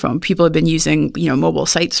app on their phone. People had been using, you know, mobile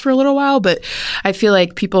sites for a little while, but I feel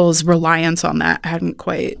like people's reliance on that hadn't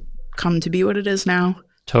quite come to be what it is now.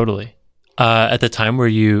 Totally. At the time where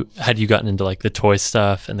had you gotten into like the toy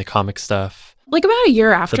stuff and the comic stuff? Like about a year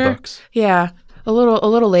The after. books? Yeah. A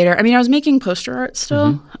little later. I mean, I was making poster art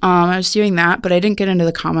still. I was doing that, but I didn't get into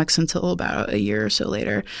the comics until about a year or so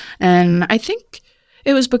later. And I think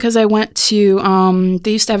it was because I went to,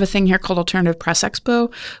 they used to have a thing here called Alternative Press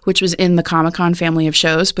Expo, which was in the Comic-Con family of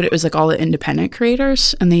shows, but it was like all the independent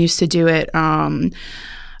creators. And they used to do it,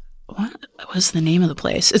 what was the name of the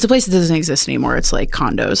place? It's a place that doesn't exist anymore. It's like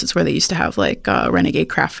condos. It's where they used to have like Renegade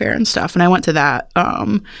Craft Fair and stuff. And I went to that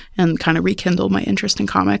and kind of rekindled my interest in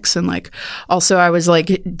comics. And like also I was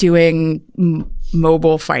like doing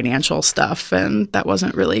mobile financial stuff, and that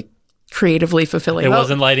wasn't really creatively fulfilling. It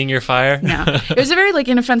wasn't lighting your fire? No. It was a very like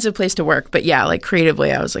inoffensive place to work. But yeah, like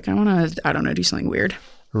creatively I was like, I want to, I don't know, do something weird.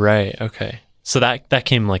 Right. Okay. So that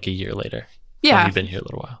came like a year later. Yeah. You've been here a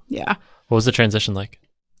little while. Yeah. What was the transition like?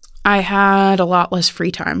 I had a lot less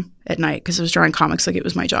free time at night because I was drawing comics like it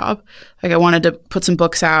was my job. Like I wanted to put some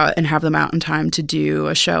books out and have them out in time to do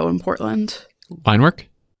a show in Portland. Line work?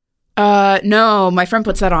 No, my friend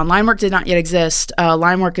puts that on. Linework did not yet exist.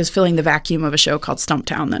 Linework is filling the vacuum of a show called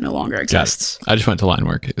Stumptown that no longer exists. I just went to line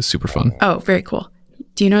work. It was super fun. Oh, very cool.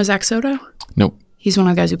 Do you know Zach Soto? Nope. He's one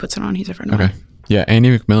of the guys who puts it on. He's a friend of Okay. mine. Yeah,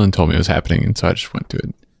 Andy McMillan told me it was happening, and so I just went to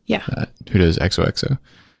it. Yeah. Who does XOXO?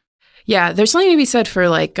 Yeah, there's something to be said for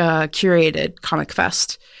like curated comic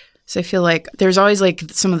fest. So I feel like there's always like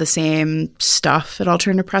some of the same stuff at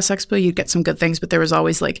Alternative Press Expo. You'd get some good things, but there was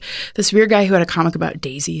always like this weird guy who had a comic about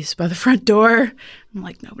daisies by the front door. I'm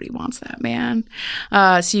like, nobody wants that, man.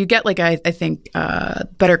 So you get like, I think,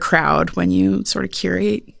 better crowd when you sort of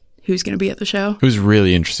curate who's going to be at the show. It was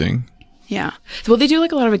really interesting. Yeah. Well, they do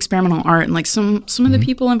like a lot of experimental art, and like some of the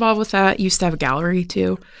people involved with that used to have a gallery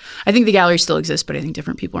too. I think the gallery still exists, but I think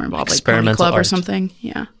different people are involved, like Pony Experimental Club or art. something.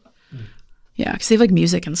 Yeah. Yeah, because they have like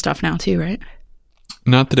music and stuff now too, right?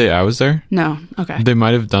 Not the day I was there. No. Okay. They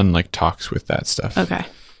might have done like talks with that stuff. Okay.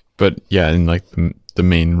 But yeah, in like the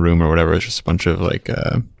main room or whatever, it's just a bunch of like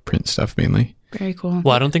print stuff mainly. Very cool.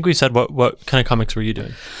 Well, I don't think we said what kind of comics were you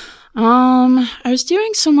doing? I was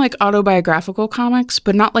doing some like autobiographical comics,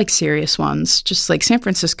 but not like serious ones. Just like San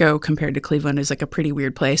Francisco compared to Cleveland is like a pretty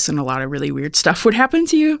weird place, and a lot of really weird stuff would happen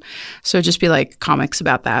to you. So it'd just be like comics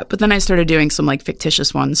about that. But then I started doing some like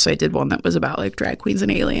fictitious ones. So I did one that was about like drag queens and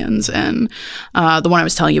aliens, and the one I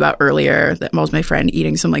was telling you about earlier that was my friend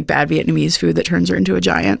eating some like bad Vietnamese food that turns her into a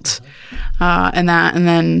giant, and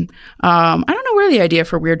then I don't know where the idea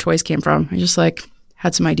for Weird Toys came from. I just like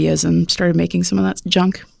had some ideas and started making some of that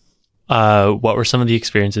junk. What were some of the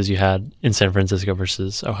experiences you had in San Francisco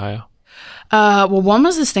versus Ohio? Well, one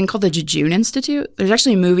was this thing called the Jejune Institute. There's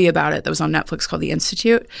actually a movie about it that was on Netflix called The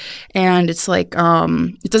Institute. And it's like,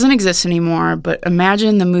 it doesn't exist anymore, but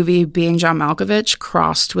imagine the movie Being John Malkovich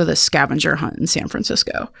crossed with a scavenger hunt in San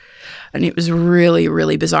Francisco. And it was really,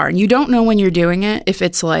 really bizarre. And you don't know when you're doing it if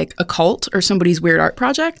it's like a cult or somebody's weird art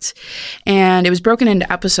project. And it was broken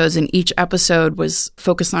into episodes, and each episode was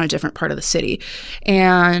focused on a different part of the city.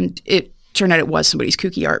 And it turned out it was somebody's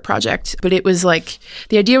kooky art project. But it was like,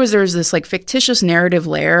 the idea was there was this like fictitious narrative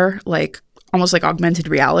layer, like almost like augmented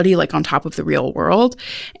reality, like on top of the real world.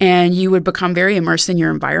 And you would become very immersed in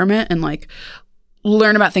your environment and like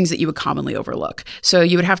learn about things that you would commonly overlook. So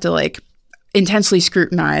you would have to like intensely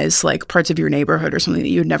scrutinize like parts of your neighborhood or something that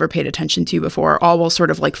you had never paid attention to before, all while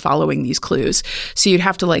sort of like following these clues. So you'd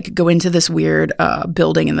have to like go into this weird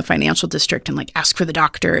building in the financial district and like ask for the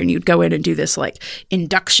doctor, and you'd go in and do this like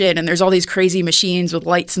induction, and there's all these crazy machines with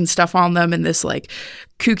lights and stuff on them, and this like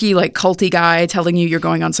kooky like culty guy telling you you're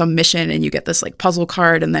going on some mission, and you get this like puzzle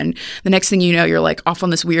card, and then the next thing you know you're like off on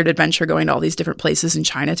this weird adventure going to all these different places in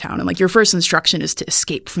Chinatown, and like your first instruction is to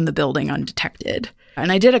escape from the building undetected. And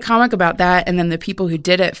I did a comic about that, and then the people who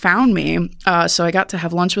did it found me, so I got to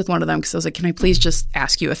have lunch with one of them because I was like, can I please just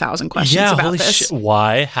ask you 1,000 questions about this? Shit.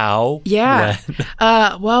 Why? How? Yeah.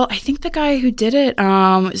 Well, I think the guy who did it,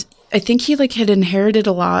 I think he like had inherited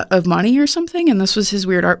a lot of money or something, and this was his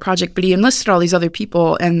weird art project, but he enlisted all these other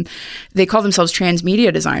people, and they call themselves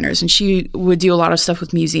transmedia designers, and she would do a lot of stuff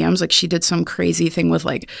with museums. Like she did some crazy thing with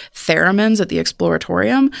like theremins at the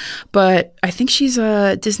Exploratorium, but I think she's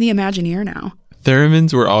a Disney Imagineer now.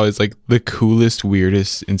 Theremins were always like the coolest,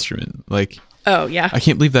 weirdest instrument. Like, oh yeah, I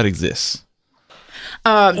can't believe that exists.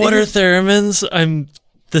 What are theremins?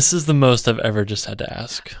 This is the most I've ever just had to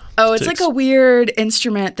ask. Oh, it's like a weird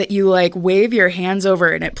instrument that you like wave your hands over,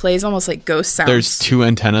 and it plays almost like ghost sounds. There's two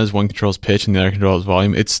antennas. One controls pitch and the other controls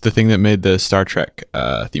volume. It's the thing that made the Star Trek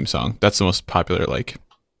theme song. That's the most popular like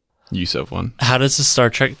use of one. How does the Star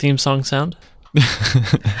Trek theme song sound?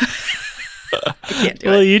 I can't do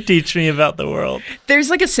Will it. you teach me about the world? There's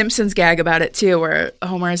like a Simpsons gag about it too, where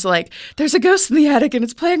Homer's like, "There's a ghost in the attic and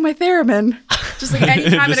it's playing my theremin." Just like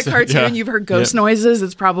anytime in a cartoon you've heard ghost noises,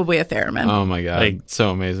 it's probably a theremin. Oh my god, Like- so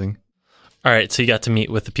amazing. All right, so you got to meet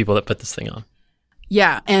with the people that put this thing on.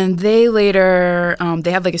 Yeah, and they later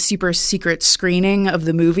they had like a super secret screening of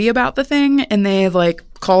the movie about the thing, and they like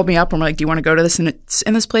called me up and were like, "Do you want to go to this?" And it's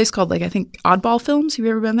in this place called like I think Oddball Films. Have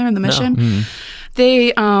you ever been there in the Mission?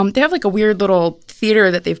 They have like a weird little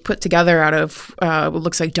theater that they've put together out of what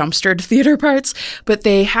looks like dumpstered theater parts, but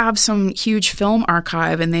they have some huge film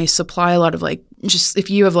archive, and they supply a lot of like just if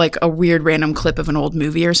you have like a weird random clip of an old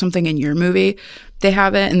movie or something in your movie, they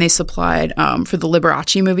have it. And they supplied for the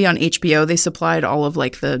Liberace movie on HBO, they supplied all of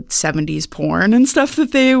like the 70s porn and stuff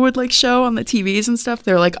that they would like show on the TVs and stuff.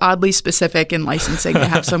 They're like oddly specific in licensing. They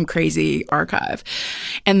have some crazy archive.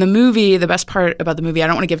 And the movie, the best part about the movie, I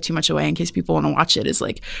don't want to give too much away in case people want to watch it, is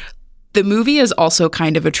like the movie is also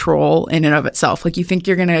kind of a troll in and of itself. Like you think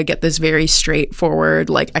you're going to get this very straightforward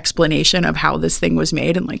like explanation of how this thing was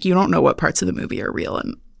made, and like you don't know what parts of the movie are real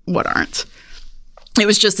and what aren't. It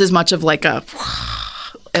was just as much of like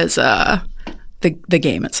as the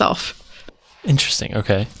game itself. Interesting.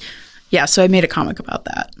 Okay. Yeah, so I made a comic about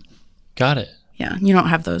that. Got it. Yeah, you don't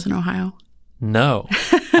have those in Ohio. No.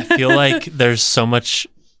 I feel like there's so much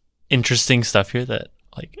interesting stuff here that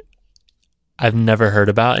like I've never heard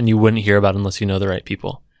about, and you wouldn't hear about unless you know the right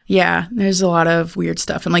people. Yeah, there's a lot of weird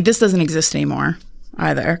stuff, and like this doesn't exist anymore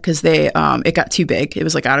either because they it got too big. It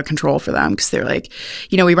was like out of control for them because they're like,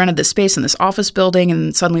 we rented this space in this office building,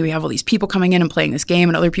 and suddenly we have all these people coming in and playing this game,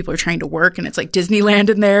 and other people are trying to work, and it's like Disneyland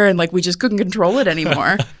in there, and like we just couldn't control it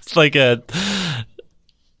anymore. It's like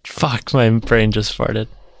fuck, my brain just farted.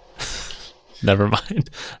 Never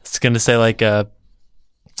mind. I was gonna say like a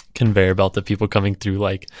conveyor belt of people coming through.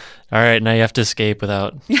 Like, all right, now you have to escape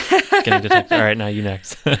without getting detected. All right, now you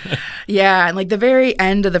next. Yeah, and like the very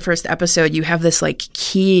end of the first episode, you have this like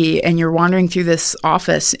key, and you're wandering through this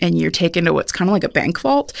office, and you're taken to what's kind of like a bank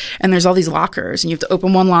vault, and there's all these lockers, and you have to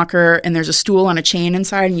open one locker, and there's a stool on a chain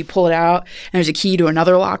inside, and you pull it out, and there's a key to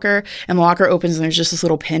another locker, and the locker opens, and there's just this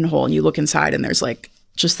little pinhole, and you look inside, and there's like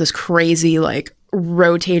just this crazy like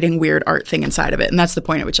rotating weird art thing inside of it, and that's the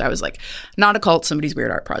point at which I was like, not a cult, somebody's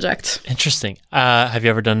weird art project. Interesting. Have you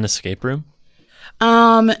ever done an escape room?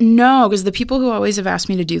 No, because the people who always have asked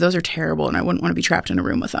me to do those are terrible, and I wouldn't want to be trapped in a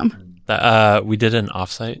room with them. We did an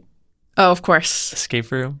offsite Oh, of course.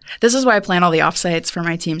 escape room. This is why I plan all the offsites for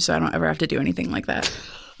my team, so I don't ever have to do anything like that.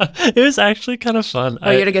 It was actually kind of fun.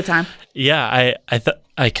 Oh, you had a good time? Yeah,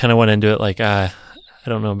 I kind of went into it like, I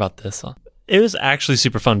don't know about this. It was actually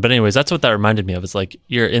super fun. But anyways, that's what that reminded me of. It's like,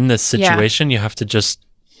 you're in this situation, you have to just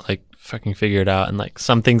like fucking figure it out. And like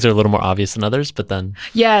some things are a little more obvious than others, but then...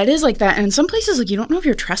 Yeah, it is like that. And in some places, like you don't know if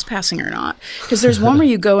you're trespassing or not. Because there's one where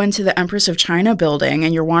you go into the Empress of China building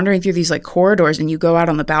and you're wandering through these like corridors and you go out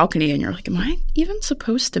on the balcony and you're like, am I even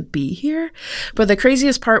supposed to be here? But the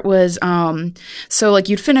craziest part was, so like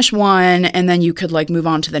you'd finish one and then you could like move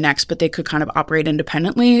on to the next, but they could kind of operate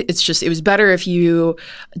independently. It's just, it was better if you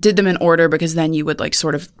did them in order because then you would like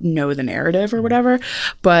sort of know the narrative or whatever.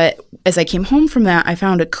 But as I came home from that, I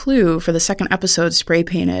found a clue for the second episode spray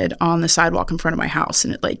painted on the sidewalk in front of my house,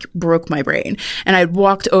 and it like broke my brain. And I'd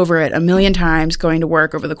walked over it a million times going to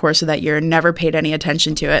work over the course of that year, never paid any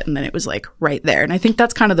attention to it, and then it was like right there. And I think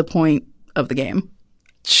that's kind of the point of the game.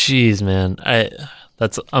 Jeez, man.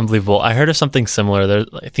 That's unbelievable. I heard of something similar.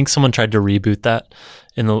 I think someone tried to reboot that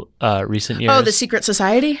in the recent years. Oh, The Secret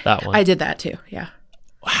Society? That one. I did that too, yeah.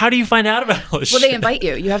 How do you find out about all this Well, shit? they invite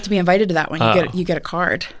you. You have to be invited to that one. You get a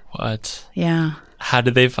card. What? Yeah. How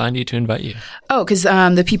did they find you to invite you? Oh, because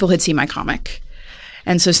the people had seen my comic.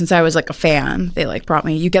 And so since I was like a fan, they like brought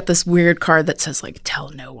me, you get this weird card that says like,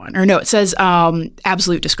 tell no one. Or no, it says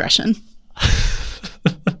absolute discretion.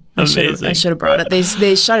 Amazing. I should have brought it.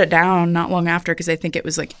 They shut it down not long after because I think it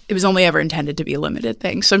was only ever intended to be a limited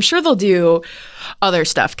thing. So I'm sure they'll do other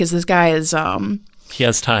stuff because this guy is... he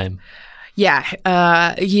has time.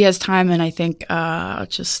 Yeah, he has time and I think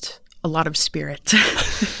just a lot of spirit.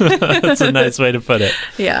 That's a nice way to put it.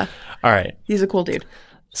 Yeah. All right. He's a cool dude.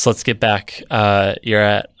 So let's get back. You're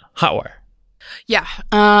at Hotwire. Yeah. So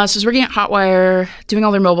I was working at Hotwire, doing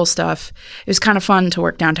all their mobile stuff. It was kind of fun to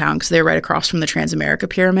work downtown because they were right across from the Transamerica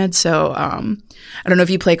Pyramid. So I don't know if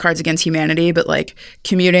you play Cards Against Humanity, but like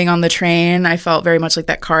commuting on the train, I felt very much like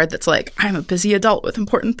that card that's like, I'm a busy adult with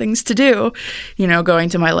important things to do, you know, going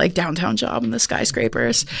to my like downtown job in the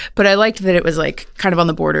skyscrapers. But I liked that it was like kind of on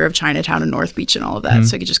the border of Chinatown and North Beach and all of that.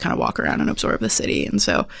 So I could just kind of walk around and absorb the city. And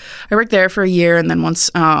so I worked there for a year. And then once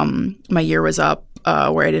my year was up,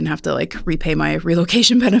 where I didn't have to like repay my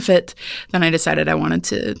relocation benefit, then I decided I wanted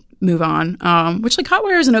to move on, which like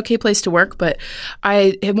Hotwire is an okay place to work, but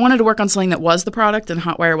I had wanted to work on something that was the product and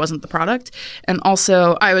Hotwire wasn't the product. And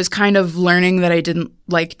also I was kind of learning that I didn't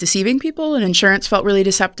like deceiving people, and insurance felt really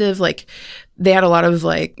deceptive. Like they had a lot of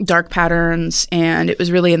like dark patterns and it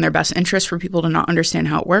was really in their best interest for people to not understand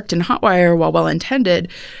how it worked. And Hotwire, while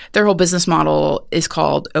well-intended, their whole business model is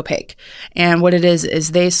called opaque. And what it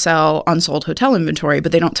is they sell unsold hotel inventory,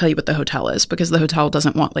 but they don't tell you what the hotel is because the hotel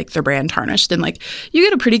doesn't want like their brand tarnished. And like you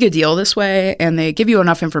get a pretty good deal this way and they give you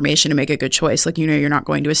enough information to make a good choice. Like, you know, you're not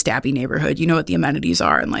going to a stabby neighborhood. You know what the amenities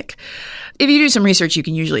are. And like, if you do some research, you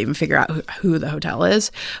can usually even figure out who the hotel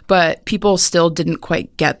is. But people still didn't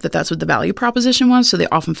quite get that that's what the value proposition was. So they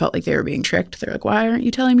often felt like they were being tricked. They're like, why aren't you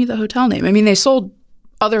telling me the hotel name? I mean, they sold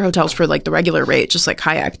other hotels for like the regular rate, just like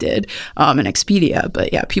Kayak did and Expedia.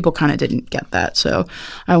 But yeah, people kind of didn't get that. So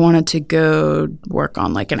I wanted to go work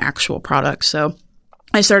on like an actual product. So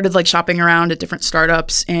I started like shopping around at different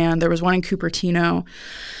startups, and there was one in Cupertino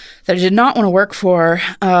that I did not want to work for.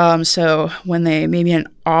 So when they made me an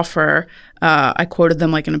offer, I quoted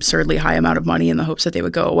them like an absurdly high amount of money in the hopes that they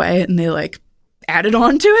would go away, and they like added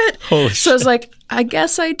on to it. Holy so I was like, I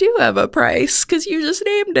guess I do have a price because you just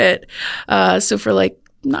named it. So for like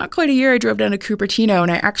not quite a year, I drove down to Cupertino,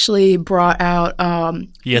 and I actually brought out...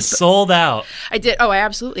 You sold out. I did. Oh, I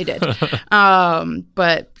absolutely did.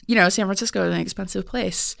 But, you know, San Francisco is an expensive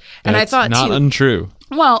place. And That's I thought, not too... untrue.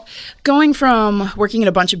 Well, going from working at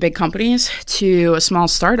a bunch of big companies to a small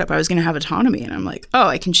startup, I was going to have autonomy. And I'm like, oh,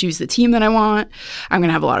 I can choose the team that I want. I'm going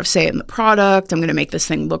to have a lot of say in the product. I'm going to make this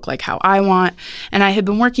thing look like how I want. And I had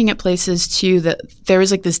been working at places too that there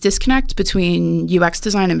was like this disconnect between UX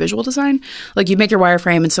design and visual design. Like you'd make your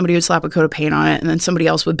wireframe and somebody would slap a coat of paint on it and then somebody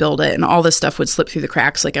else would build it and all this stuff would slip through the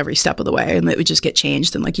cracks like every step of the way and it would just get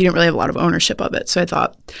changed. And like you didn't really have a lot of ownership of it. So I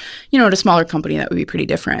thought, at a smaller company that would be pretty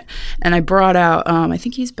different. And I brought out, I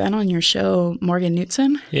think he's been on your show, Morgan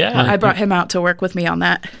Knutson. Yeah. I brought him out to work with me on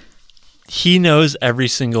that. He knows every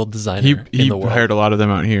single designer in the world. He hired a lot of them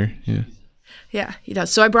out here. Yeah. Yeah, he does.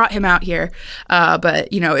 So I brought him out here, but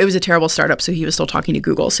it was a terrible startup, so he was still talking to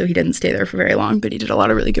Google, so he didn't stay there for very long, but he did a lot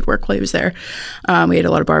of really good work while he was there. We had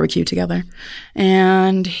a lot of barbecue together.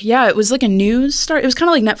 And yeah, it was like a news start. It was kind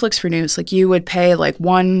of like Netflix for news. Like you would pay like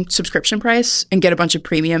one subscription price and get a bunch of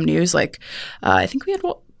premium news. Like I think we had...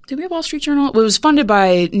 Did we have Wall Street Journal? It was funded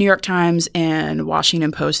by New York Times and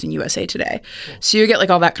Washington Post and USA Today. So you get like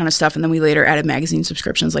all that kind of stuff. And then we later added magazine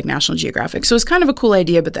subscriptions like National Geographic. So it was kind of a cool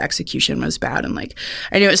idea, but the execution was bad. And like,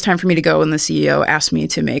 I knew it was time for me to go. And the CEO asked me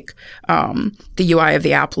to make the UI of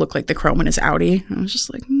the app look like the Chrome in his Audi. And I was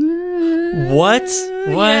just like, what?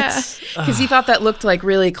 Because he thought that looked like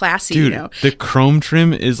really classy. Dude, the Chrome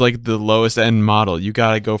trim is like the lowest end model. You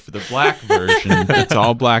got to go for the black version. It's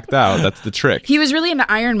all blacked out. That's the trick. He was really into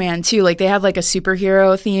Iron Man too. Like they had like a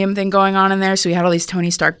superhero theme thing going on in there. So he had all these Tony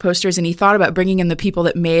Stark posters and he thought about bringing in the people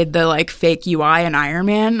that made the like fake UI in Iron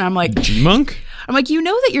Man. And I'm like, G-Monk? I'm like,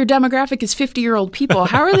 that your demographic is 50-year-old people.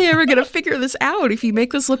 How are they ever going to figure this out if you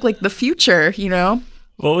make this look like the future,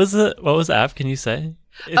 What was the app? Can you say?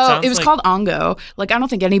 It was called Ongo. Like, I don't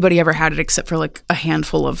think anybody ever had it except for like a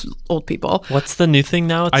handful of old people. What's the new thing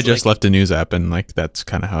now? I just left a news app and like that's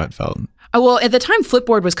kind of how it felt. Well, at the time,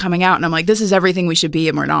 Flipboard was coming out, and I'm like, this is everything we should be,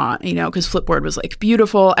 and we're not, because Flipboard was like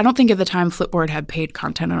beautiful. I don't think at the time Flipboard had paid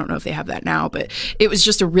content. I don't know if they have that now, but it was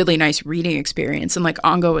just a really nice reading experience. And like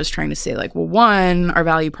Ongo was trying to say, like, well, one, our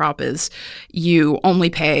value prop is you only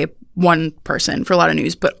pay one person for a lot of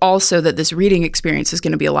news, but also that this reading experience is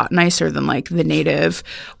going to be a lot nicer than like the native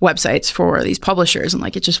websites for these publishers, and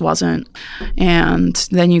like it just wasn't. And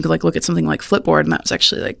then you like look at something like Flipboard, and that was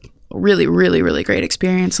actually like really, really, really great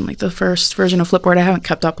experience. And like the first version of Flipboard, I haven't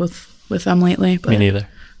kept up with them lately. But me neither.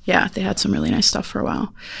 Yeah, they had some really nice stuff for a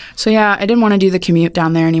while. So yeah, I didn't want to do the commute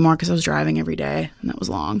down there anymore because I was driving every day and that was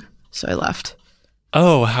long. So I left.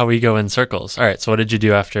 Oh, how we go in circles. All right. So what did you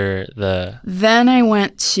do after Then I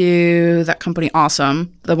went to that company,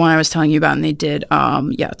 Awesome, the one I was telling you about, and they did,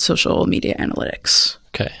 social media analytics.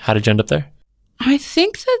 Okay. How did you end up there? I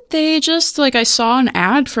think that they just, like, I saw an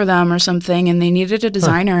ad for them or something, and they needed a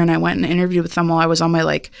designer, and I went and interviewed with them while I was on my,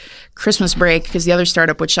 like, Christmas break, because the other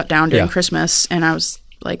startup would shut down during Christmas, and I was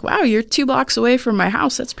like, wow, you're 2 blocks away from my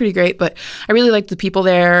house. That's pretty great. But I really liked the people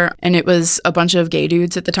there, and it was a bunch of gay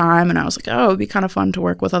dudes at the time, and I was like, oh, it'd be kind of fun to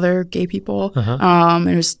work with other gay people. And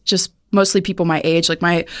it was just mostly people my age. Like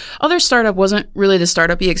my other startup wasn't really the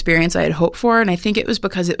startup-y experience I had hoped for, and I think it was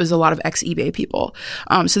because it was a lot of ex-eBay people.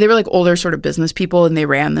 So they were like older sort of business people, and they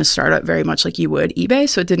ran this startup very much like you would eBay,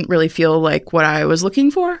 so it didn't really feel like what I was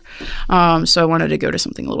looking for. So I wanted to go to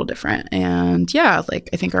something a little different. And yeah, like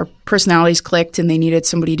I think our personalities clicked, and they needed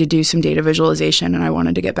somebody to do some data visualization, and I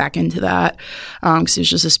wanted to get back into that because it was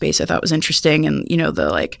just a space I thought was interesting. And, the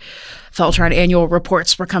like Feltron annual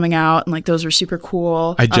reports were coming out, and like those were super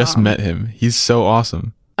cool. I just met him. He's so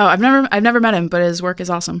awesome. Oh, I've never met him, but his work is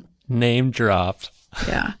awesome. Name dropped.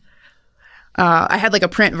 Yeah. I had like a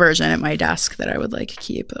print version at my desk that I would like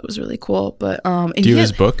keep. That was really cool. But do you have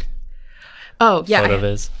his book? Oh yeah, I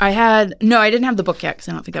didn't have the book yet because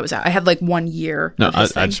I don't think that was out. I had like 1 year. No, I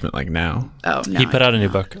just meant like now. Oh no, he put out a new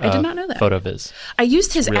book. I did not know that. PhotoViz. I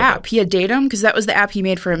used his app. He had Datum because that was the app he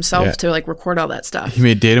made for himself to like record all that stuff. He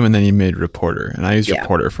made Datum and then he made Reporter, and I used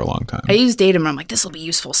Reporter for a long time. I used Datum and I'm like, this will be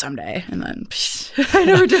useful someday, and then I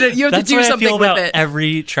never did it. You have to do something I feel with about it.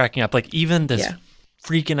 Every tracking app, like even this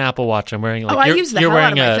freaking Apple Watch I'm wearing. Like, I use the hell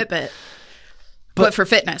out of my Fitbit, but for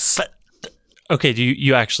fitness. Okay, do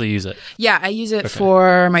you actually use it? Yeah, I use it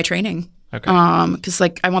for my training. Okay. Because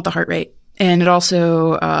like I want the heart rate, and it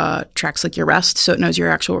also tracks like your rest, so it knows your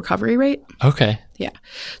actual recovery rate. Okay. Yeah.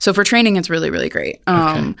 So for training, it's really, really great.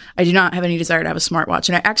 I do not have any desire to have a smartwatch,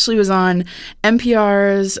 and I actually was on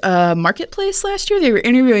NPR's Marketplace last year. They were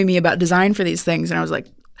interviewing me about design for these things, and I was like,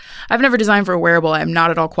 I've never designed for a wearable. I'm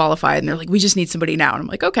not at all qualified. And they're like, we just need somebody now. And I'm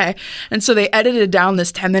like, okay. And so they edited down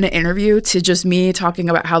this 10-minute interview to just me talking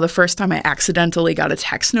about how the first time I accidentally got a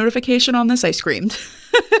text notification on this, I screamed.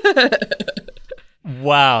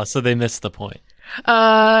 Wow. So they missed the point.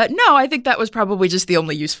 No, I think that was probably just the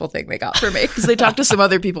only useful thing they got for me because they talked to some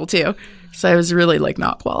other people too. So I was really like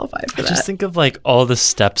not qualified for that. Just think of like all the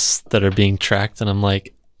steps that are being tracked, and I'm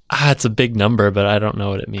like, it's a big number, but I don't know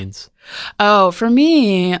what it means. Oh, for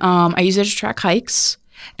me, I use it to track hikes.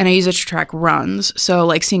 And I use it to track runs. So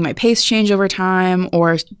like seeing my pace change over time,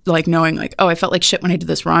 or like knowing like, oh, I felt like shit when I did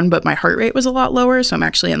this run, but my heart rate was a lot lower. So I'm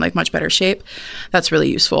actually in like much better shape. That's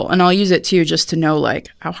really useful. And I'll use it too just to know like,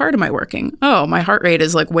 how hard am I working? Oh, my heart rate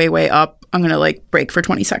is like way, way up. I'm going to like break for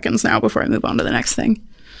 20 seconds now before I move on to the next thing.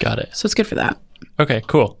 Got it. So it's good for that. Okay,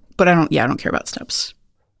 cool. But I don't care about steps.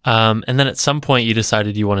 And then at some point you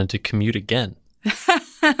decided you wanted to commute again.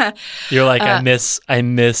 You're like, I miss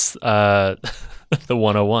the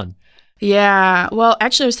 101. Yeah. Well,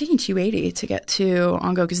 actually, I was taking 280 to get to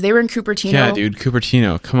Ongo because they were in Cupertino. Yeah, dude,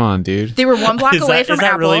 Cupertino. Come on, dude. They were one block away from Is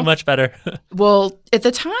that Apple. really much better? Well, at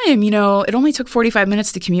the time, it only took 45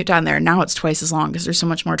 minutes to commute down there. Now it's twice as long because there's so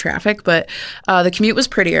much more traffic. But the commute was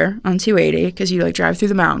prettier on 280 because you like drive through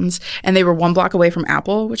the mountains. And they were one block away from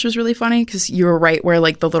Apple, which was really funny because you were right where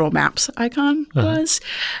like the little maps icon was.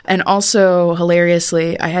 And also,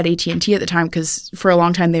 hilariously, I had AT&T at the time because for a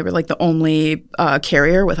long time they were like the only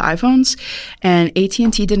carrier with iPhones. And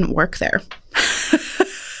AT&T didn't work there.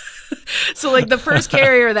 So like the first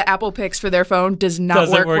carrier that Apple picks for their phone does not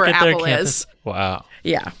work where Apple is. Wow.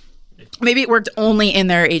 Yeah. Maybe it worked only in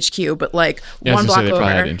their HQ, but like one block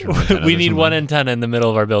over. We need one antenna in the middle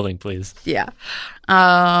of our building, please. Yeah.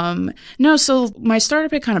 No, so my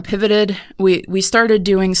startup had kind of pivoted. We started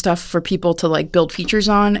doing stuff for people to like build features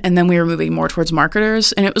on, and then we were moving more towards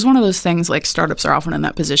marketers. And it was one of those things like startups are often in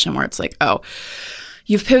that position where it's like, oh,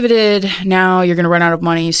 you've pivoted, now you're going to run out of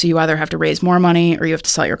money, so you either have to raise more money or you have to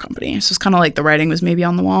sell your company. So it's kind of like the writing was maybe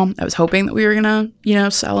on the wall. I was hoping that we were going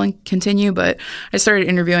to, sell and continue, but I started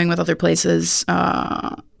interviewing with other places.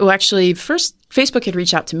 Actually, first Facebook had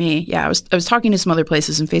reached out to me. Yeah, I was talking to some other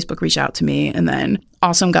places and Facebook reached out to me, and then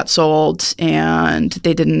Awesome got sold and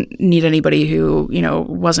they didn't need anybody who,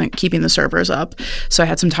 wasn't keeping the servers up. So I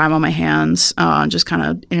had some time on my hands, just kind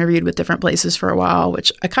of interviewed with different places for a while,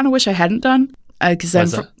 which I kind of wish I hadn't done. Because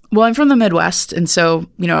I'm from the Midwest, and so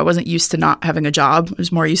I wasn't used to not having a job. I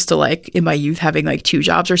was more used to like in my youth having like 2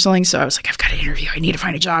 jobs or something. So I was like, I've got to interview. I need to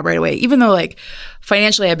find a job right away. Even though like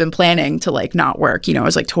financially I've been planning to like not work. I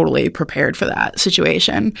was like totally prepared for that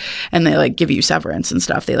situation. And they like give you severance and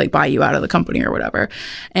stuff. They like buy you out of the company or whatever.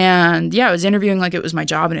 And yeah, I was interviewing like it was my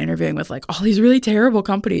job and interviewing with like all these really terrible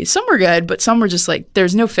companies. Some were good, but some were just like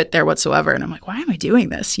there's no fit there whatsoever. And I'm like, why am I doing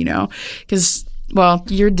this? Because well,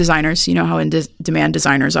 you're designers, how in demand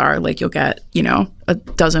designers are. Like you'll get, a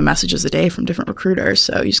dozen messages a day from different recruiters.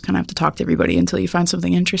 So you just kind of have to talk to everybody until you find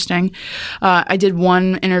something interesting. I did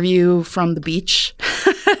one interview from the beach.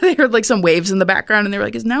 They heard like some waves in the background and they were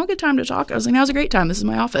like, is now a good time to talk? I was like, now's a great time. This is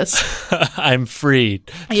my office. I'm free.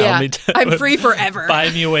 I'm free forever. Buy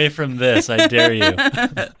me away from this. I dare you.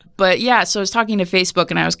 But yeah, so I was talking to Facebook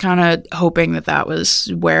and I was kind of hoping that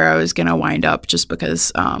was where I was going to wind up just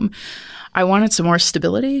because I wanted some more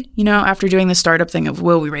stability, after doing the startup thing of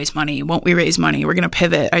will we raise money? Won't we raise money? We're going to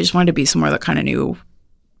pivot. I just wanted to be somewhere that kind of knew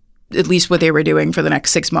at least what they were doing for the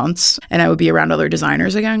next 6 months. And I would be around other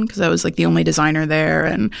designers again because I was like the only designer there.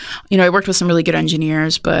 And, I worked with some really good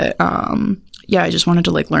engineers, but I just wanted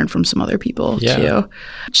to like learn from some other people too.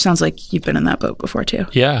 Which sounds like you've been in that boat before too.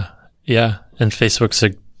 Yeah. Yeah. And Facebook's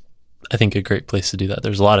I think a great place to do that.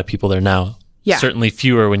 There's a lot of people there now. Yeah. Certainly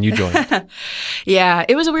fewer when you joined. Yeah.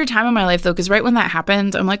 It was a weird time in my life, though, because right when that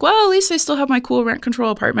happened, I'm like, well, at least I still have my cool rent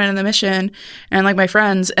control apartment in the Mission and like my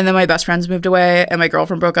friends. And then my best friends moved away and my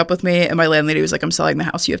girlfriend broke up with me. And my landlady was like, I'm selling the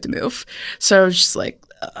house. You have to move. So I was just like,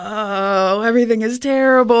 oh, everything is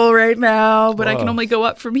terrible right now, but I can only go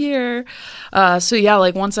up from here. So yeah,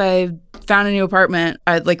 like once I found a new apartment,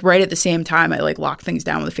 I like right at the same time, I like locked things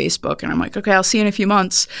down with Facebook and I'm like, okay, I'll see you in a few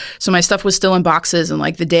months. So my stuff was still in boxes. And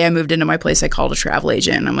like the day I moved into my place, I called a travel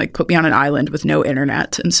agent. I'm like, put me on an island with no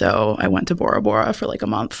internet. And so I went to Bora Bora for like a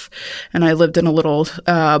month and I lived in a little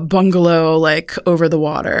bungalow like over the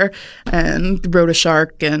water and rode a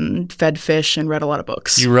shark and fed fish and read a lot of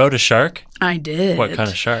books. You rode a shark? I did. What kind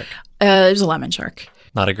of shark? It was a lemon shark.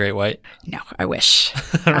 Not a great white? No, I wish.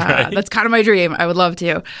 Right. That's kind of my dream. I would love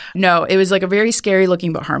to. No, it was like a very scary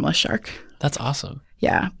looking but harmless shark. That's awesome.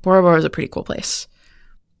 Yeah. Bora Bora is a pretty cool place.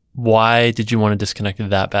 Why did you want to disconnect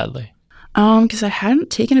that badly? Because I hadn't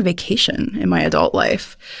taken a vacation in my adult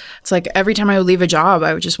life. It's like every time I would leave a job,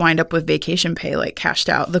 I would just wind up with vacation pay like cashed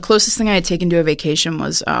out. The closest thing I had taken to a vacation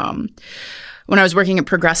was when I was working at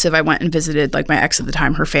Progressive, I went and visited like my ex at the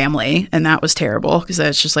time, her family, and that was terrible because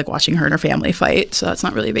it's just like watching her and her family fight. So that's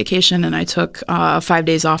not really a vacation. And I took 5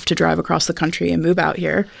 days off to drive across the country and move out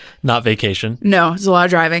here. Not vacation. No, it's a lot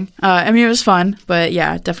of driving. I mean, it was fun, but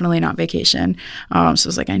yeah, definitely not vacation. So I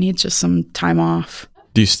was like, I need just some time off.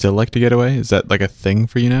 Do you still like to get away? Is that like a thing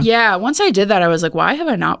for you now? Yeah, once I did that, I was like, why have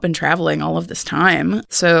I not been traveling all of this time?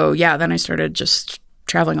 So yeah, then I started just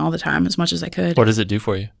traveling all the time as much as I could. What does it do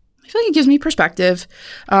for you? I feel like it gives me perspective.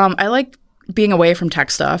 I like being away from tech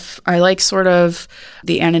stuff. I like sort of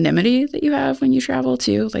the anonymity that you have when you travel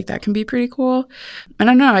too. Like that can be pretty cool. I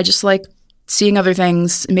don't know. I just like seeing other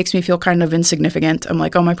things. It makes me feel kind of insignificant. I'm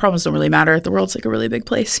like, oh, my problems don't really matter. The world's like a really big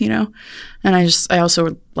place, you know? And I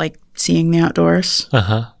also like seeing the outdoors.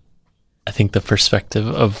 I think the perspective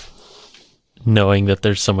of knowing that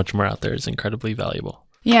there's so much more out there is incredibly valuable.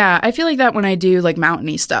 Yeah, I feel like that when I do like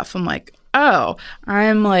mountainy stuff. I'm like, oh,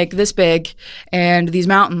 I'm like this big and these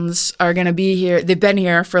mountains are going to be here. They've been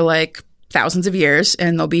here for like thousands of years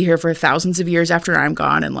and they'll be here for thousands of years after I'm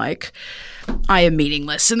gone. And like, I am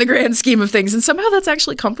meaningless in the grand scheme of things. And somehow that's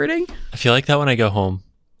actually comforting. I feel like that when I go home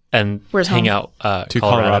and hang out to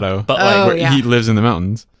Colorado. But like, where he lives in the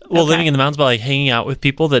mountains. Well, living in the mountains, but like hanging out with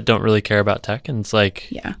people that don't really care about tech. And it's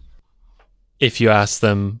like, yeah, if you ask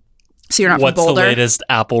them, so you're not what's from Boulder? The latest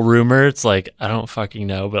Apple rumor? It's like, I don't fucking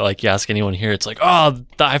know. But like, you ask anyone here, it's like, oh,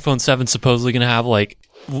 the iPhone 7 is supposedly going to have like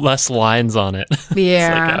less lines on it.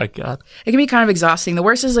 Yeah. It's like, oh God. It can be kind of exhausting. The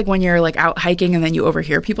worst is like when you're like out hiking and then you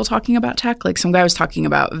overhear people talking about tech. Like some guy was talking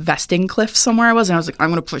about vesting cliff somewhere I was, and I was like, I'm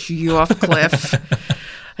going to push you off a cliff.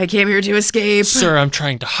 I came here to escape. Sir, I'm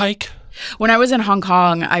trying to hike. When I was in Hong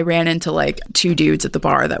Kong, I ran into like 2 dudes at the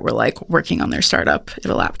bar that were like working on their startup at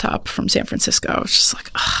a laptop from San Francisco. I was just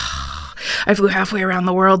like, I flew halfway around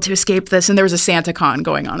the world to escape this. And there was a SantaCon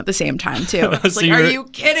going on at the same time too. I was So like, are you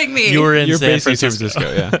kidding me? You were in You're San basically Francisco.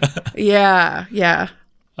 San Francisco, yeah. Yeah,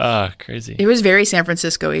 yeah. Crazy. It was very San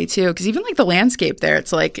Francisco-y too, because even like the landscape there,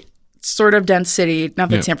 it's like sort of dense city. Not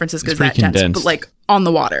that Yeah, San Francisco is it's that pretty dense, condensed. but like on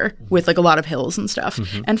the water with like a lot of hills and stuff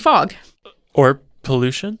and fog. Or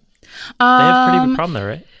pollution? They have a pretty big problem there,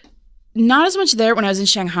 right? Not as much there. When I was in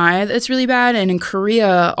Shanghai, it's really bad. And in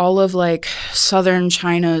Korea, all of like southern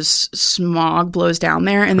China's smog blows down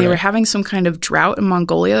there. And they were having some kind of drought in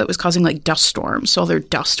Mongolia that was causing like dust storms. So all their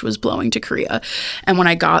dust was blowing to Korea. And when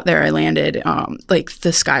I got there, I landed, like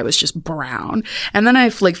the sky was just brown. And then I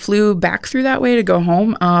like flew back through that way to go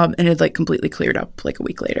home. And it like completely cleared up like a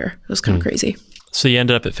week later. It was kind of crazy. So you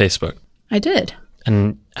ended up at Facebook. I did.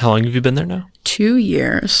 And how long have you been there now? 2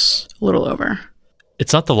 years, a little over.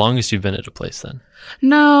 It's not the longest you've been at a place then.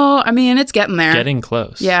 No, I mean, it's getting there. Getting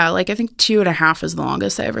close. Yeah, like I think 2.5 is the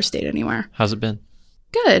longest I ever stayed anywhere. How's it been?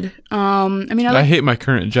 Good. I mean, I hate my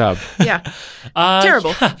current job. yeah.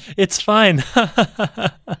 Terrible. Yeah, it's fine.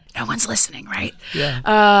 No one's listening, right? Yeah.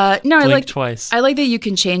 No, I Blink like twice. I like that you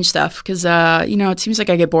can change stuff because you know, it seems like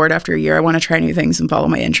I get bored after a year. I want to try new things and follow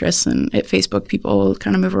my interests. And at Facebook, people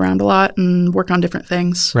kind of move around a lot and work on different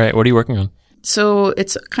things. Right. What are you working on? So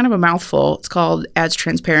it's kind of a mouthful. It's called ads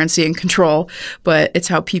transparency and control, but it's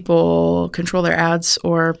how people control their ads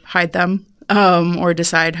or hide them. Or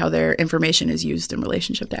decide how their information is used in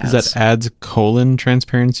relationship to ads. Is that ads :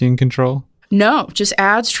 transparency and control? No, just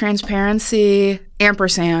ads, transparency,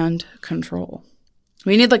 ampersand, control.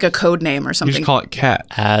 We need like a code name or You something. just call it CAT.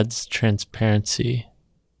 Ads, transparency,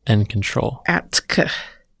 and control.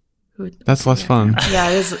 That's less fun. Yeah,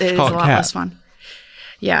 it is a call it lot CAT. less fun.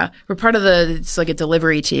 Yeah, we're part of it's like a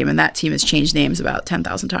delivery team, and that team has changed names about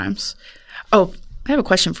 10,000 times. Oh, I have a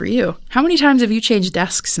question for you. How many times have you changed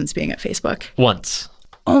desks since being at Facebook? Once.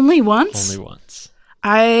 Only once? Only once.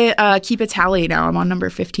 I keep a tally now. I'm on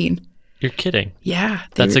number 15. You're kidding. Yeah.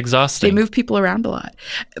 That's exhausting. They move people around a lot.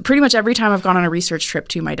 Pretty much every time I've gone on a research trip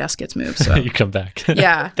too, my desk gets moved. So You come back.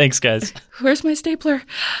 Yeah. Thanks, guys. where's my stapler?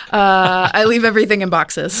 I leave everything in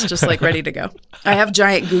boxes, just like ready to go. I have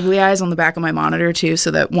giant googly eyes on the back of my monitor too,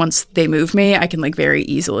 so that once they move me, I can like very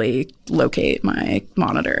easily locate my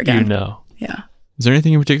monitor again. You know. Yeah. Is there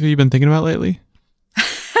anything in particular you've been thinking about lately?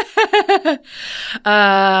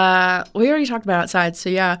 We already talked about outside, so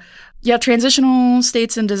yeah. Yeah, transitional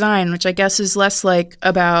states in design, which I guess is less like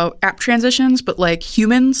about app transitions, but like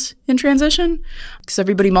humans in transition, because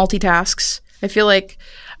everybody multitasks. I feel like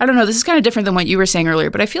I don't know, this is kind of different than what you were saying earlier,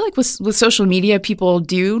 but I feel like with social media, people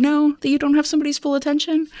do know that you don't have somebody's full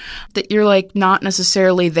attention, that you're like not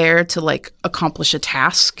necessarily there to like accomplish a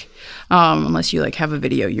task. Unless you like have a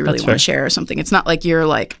video you really want to share or something. It's not like you're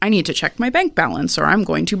like, I need to check my bank balance or I'm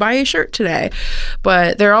going to buy a shirt today.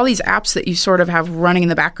 But there are all these apps that you sort of have running in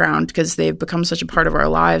the background because they've become such a part of our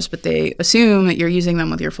lives, but they assume that you're using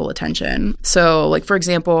them with your full attention. So like, for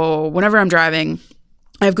example, whenever I'm driving,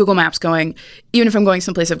 I have Google Maps going, even if I'm going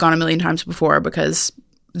someplace I've gone a million times before because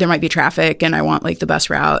there might be traffic and I want like the best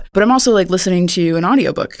route. But I'm also like listening to an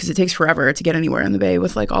audiobook because it takes forever to get anywhere in the Bay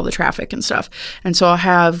with like all the traffic and stuff. And so I'll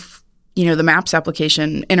have, you know, the Maps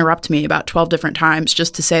application interrupt me about 12 different times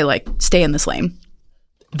just to say like, stay in this lane.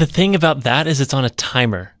 The thing about that is it's on a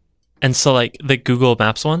timer. And so like the Google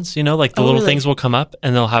Maps ones, you know, like the little things will come up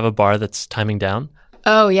and they'll have a bar that's timing down.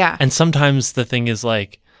 Oh, yeah. And sometimes the thing is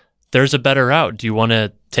like, there's a better route. Do you want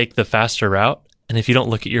to take the faster route? And if you don't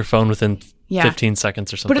look at your phone within 15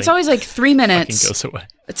 seconds or something. But it's always like 3 minutes. Goes away.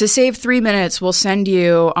 To save 3 minutes, we'll send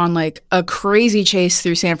you on like a crazy chase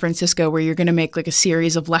through San Francisco where you're going to make like a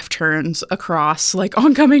series of left turns across like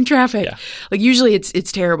oncoming traffic. Yeah. Like usually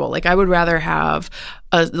it's terrible. Like I would rather have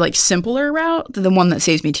a like simpler route than the one that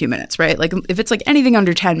saves me 2 minutes, right? Like if it's like anything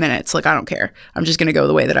under 10 minutes, like I don't care. I'm just going to go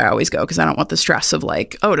the way that I always go because I don't want the stress of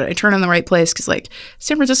like, oh, did I turn in the right place? Because like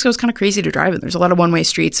San Francisco is kind of crazy to drive in. There's a lot of one-way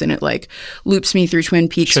streets and it like loops me through Twin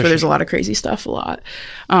Peaks where there's a lot of crazy stuff a lot.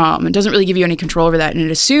 It doesn't really give you any control over that. And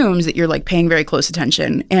it assumes that you're like paying very close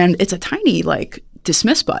attention. And it's a tiny like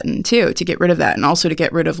dismiss button too to get rid of that, and also to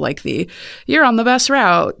get rid of like the you're on the best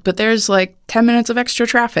route but there's like 10 minutes of extra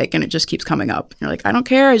traffic and it just keeps coming up. You're like, I don't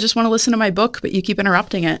care, I just want to listen to my book, but you keep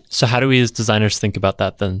interrupting it. So how do we as designers think about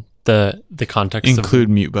that then? The context include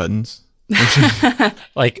mute buttons.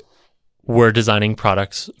 Like we're designing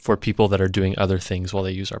products for people that are doing other things while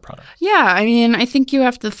they use our product. Yeah, I mean, I think you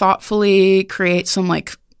have to thoughtfully create some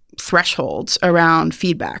like thresholds around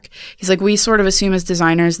feedback. He's like, we sort of assume as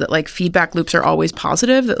designers that like feedback loops are always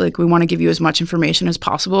positive, that like we want to give you as much information as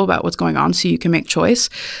possible about what's going on so you can make choice.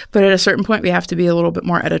 But at a certain point, we have to be a little bit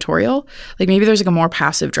more editorial. Like maybe there's like a more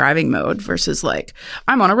passive driving mode versus like,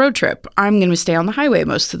 I'm on a road trip. I'm going to stay on the highway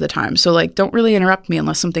most of the time. So like, don't really interrupt me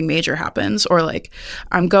unless something major happens. Or like,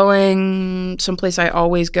 I'm going someplace I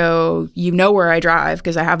always go, you know where I drive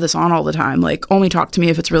because I have this on all the time. Like only talk to me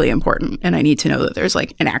if it's really important and I need to know that there's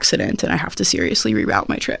like an accident and I have to seriously reroute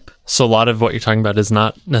my trip. So a lot of what you're talking about is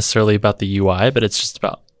not necessarily about the UI, but it's just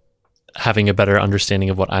about having a better understanding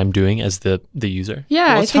of what I'm doing as the user. Yeah,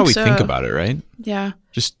 well, that's how we think about it, right? Yeah.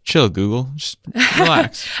 Just chill, Google. Just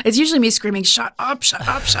relax. It's usually me screaming, shut up,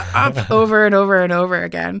 over and over and over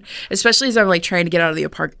again. Especially as I'm like trying to get out of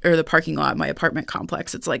the parking lot of my apartment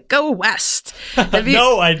complex. It's like, go west.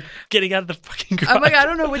 No, I'm getting out of the fucking garage. I'm like, I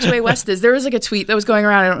don't know which way west is. There was like a tweet that was going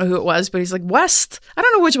around. I don't know who it was, but he's like, west? I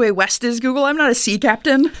don't know which way west is, Google. I'm not a sea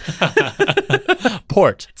captain.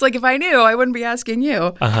 Port. It's like, if I knew, I wouldn't be asking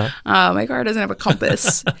you. My car doesn't have a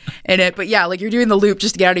compass in it. But yeah, like you're doing the loop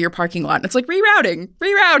just to get out of your parking lot. And it's like rerouting.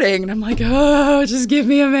 And I'm like, oh, just give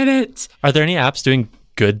me a minute. Are there any apps doing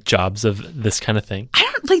good jobs of this kind of thing? I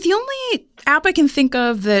don't, like the only app I can think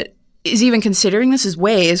of that is even considering this is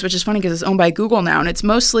Waze, which is funny because it's owned by Google now. And it's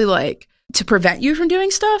mostly like to prevent you from doing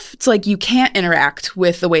stuff. It's like you can't interact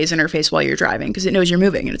with the Waze interface while you're driving because it knows you're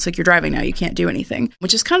moving. And it's like you're driving now, you can't do anything,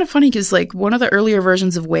 which is kind of funny because like one of the earlier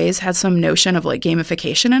versions of Waze had some notion of like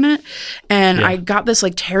gamification in it. And I got this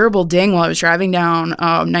like terrible ding while I was driving down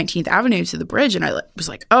 19th Avenue to the bridge. And I was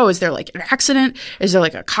like, oh, is there like an accident? Is there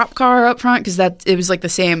like a cop car up front? Because it was like the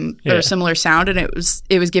same or similar sound. And it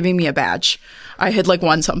was giving me a badge. I had like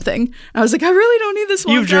won something. I was like, I really don't need this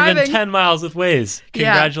while You've I'm driving. driven 10 miles with Waze.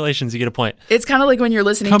 Congratulations, you get a point. It's kind of like when you're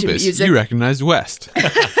listening to music. You recognized west.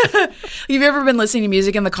 You've ever been listening to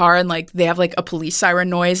music in the car and like they have like a police siren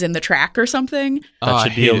noise in the track or something? That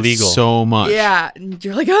should be illegal. So much. Yeah. And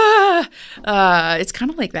you're like, it's kind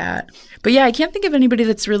of like that. But yeah, I can't think of anybody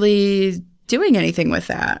that's really doing anything with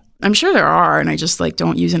that. I'm sure there are, and I just like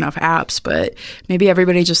don't use enough apps, but maybe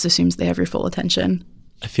everybody just assumes they have your full attention.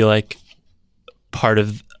 I feel like part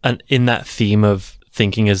of in that theme of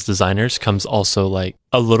thinking as designers comes also like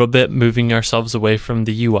a little bit moving ourselves away from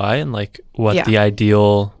the UI and like what the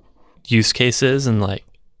ideal use case is and like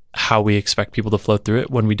how we expect people to flow through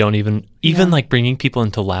it when we don't even like bringing people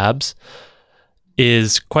into labs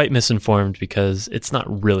is quite misinformed because it's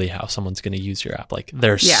not really how someone's going to use your app. Like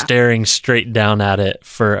they're Yeah. staring straight down at it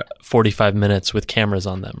for 45 minutes with cameras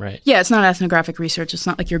on them, right? Yeah, it's not ethnographic research. It's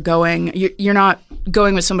not like you're not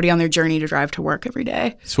going with somebody on their journey to drive to work every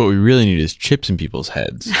day. So what we really need is chips in people's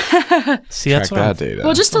heads. See, Track that's what that I'm, data.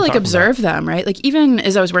 Well, just to I'm like talking observe them, right? Like even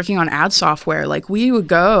as I was working on ad software, like we would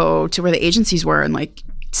go to where the agencies were and like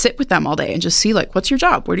sit with them all day and just see like, what's your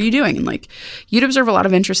job? What are you doing? And like, you'd observe a lot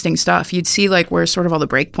of interesting stuff. You'd see like where sort of all the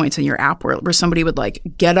breakpoints in your app were, where somebody would like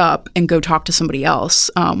get up and go talk to somebody else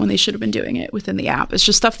when they should have been doing it within the app. It's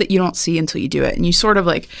just stuff that you don't see until you do it. And you sort of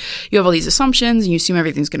like, you have all these assumptions and you assume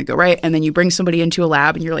everything's going to go right. And then you bring somebody into a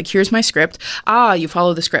lab and you're like, here's my script. You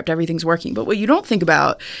follow the script. Everything's working. But what you don't think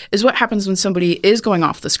about is what happens when somebody is going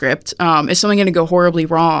off the script. Is something going to go horribly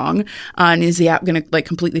wrong? And is the app going to like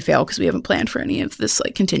completely fail because we haven't planned for any of this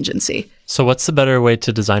like contingency? So what's the better way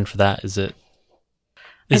to design for that? Is it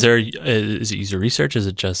user research? Is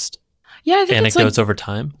it just Yeah, I think anecdotes it's like, over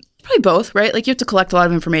time? probably both, right? Like you have to collect a lot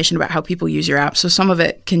of information about how people use your app. So some of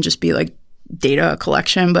it can just be like data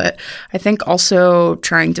collection, but I think also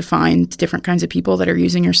trying to find different kinds of people that are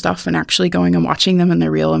using your stuff and actually going and watching them in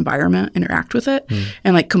their real environment interact with it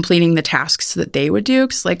and like completing the tasks that they would do.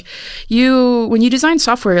 Because like when you design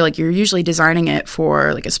software, like you're usually designing it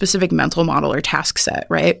for like a specific mental model or task set,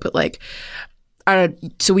 right? But like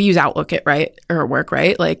so we use Outlook at work,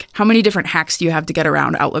 right? Like how many different hacks do you have to get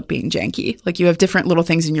around Outlook being janky? Like you have different little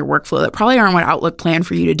things in your workflow that probably aren't what Outlook planned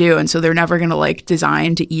for you to do. And so they're never going to like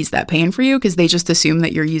design to ease that pain for you because they just assume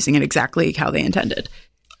that you're using it exactly how they intended.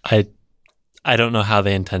 I don't know how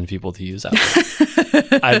they intend people to use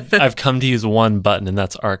Outlook. I've come to use one button and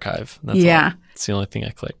that's archive. That's all. It's the only thing I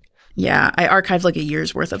click. Yeah. I archived like a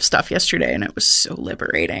year's worth of stuff yesterday and it was so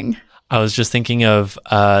liberating. I was just thinking of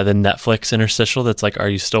the Netflix interstitial that's like, are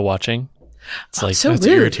you still watching? It's like, so That's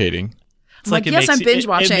rude. irritating. it's like, it yes, makes I'm you- binge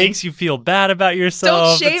watching. It makes you feel bad about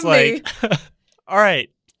yourself. Don't shame it's like, all right,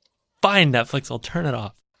 fine, Netflix, I'll turn it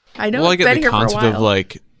off. I know. Well, I It's get been the here for a concept of while.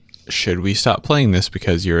 like, should we stop playing this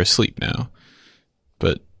because you're asleep now?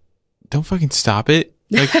 But don't fucking stop it.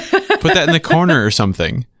 Like, put that in the corner or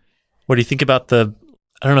something. What do you think about I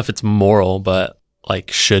don't know if it's moral, but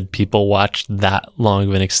like, should people watch that long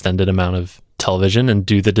of an extended amount of television, and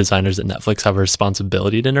do the designers at Netflix have a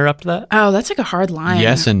responsibility to interrupt that? Oh, that's like a hard line.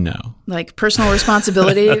 Yes and no. Like personal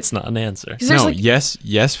responsibility. That's not an answer. 'Cause there's No, like, yes.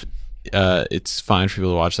 It's fine for people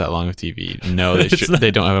to watch that long of TV. No, they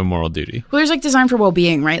don't have a moral duty. well, there's like design for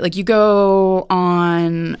well-being, right? Like you go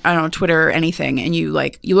on, I don't know, Twitter or anything, and you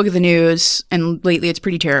look at the news, and lately it's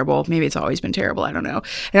pretty terrible. Maybe it's always been terrible. I don't know.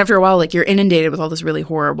 And after a while, like you're inundated with all this really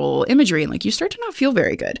horrible imagery, and like you start to not feel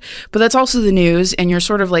very good. But that's also the news, and you're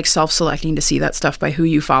sort of like self-selecting to see that stuff by who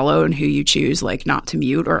you follow and who you choose, like not to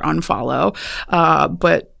mute or unfollow.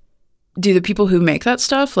 But do the people who make that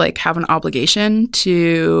stuff like have an obligation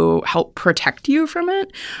to help protect you from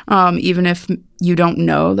it, even if you don't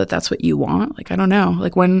know that that's what you want? Like, I don't know.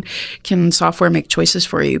 Like, when can software make choices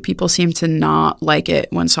for you? People seem to not like it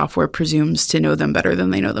when software presumes to know them better than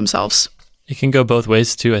they know themselves. It can go both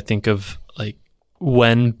ways too. I think of like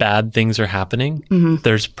when bad things are happening,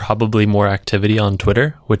 there's probably more activity on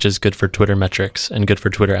Twitter, which is good for Twitter metrics and good for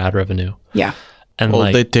Twitter ad revenue. Yeah. And Well,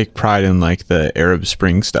 like, they take pride in like the Arab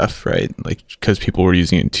Spring stuff, right? Like because people were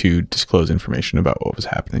using it to disclose information about what was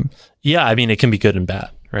happening. yeah, I mean, it can be good and bad,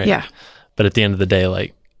 right? Yeah. But at the end of the day,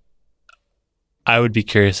 like, I would be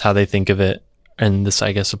curious how they think of it. And this,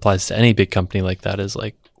 I guess, applies to any big company like that, is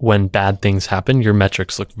like, when bad things happen, your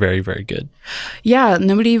metrics look very, very good. Yeah.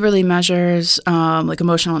 Nobody really measures like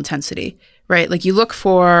emotional intensity, right? Like you look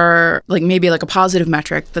for like maybe like a positive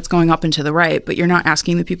metric that's going up and to the right, but you're not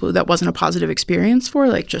asking the people who that wasn't a positive experience for,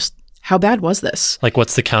 like, just how bad was this? Like,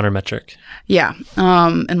 what's the counter metric? Yeah.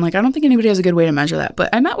 And like, I don't think anybody has a good way to measure that. But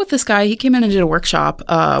I met with this guy. He came in and did a workshop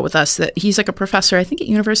with us. That he's like a professor, I think at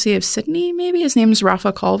University of Sydney, maybe. His name is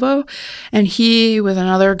Rafa Calvo. And he, with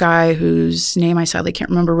another guy whose name I sadly can't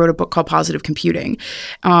remember, wrote a book called Positive Computing.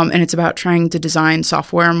 And it's about trying to design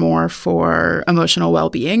software more for emotional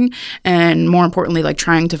well-being. And more importantly, like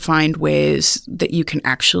trying to find ways that you can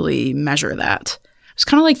actually measure that. It's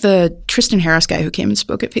kind of like the Tristan Harris guy who came and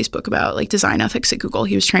spoke at Facebook about like design ethics at Google.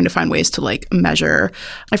 He was trying to find ways to like measure,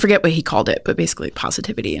 I forget what he called it, but basically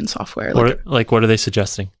positivity in software. What are they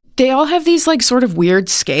suggesting? They all have these like sort of weird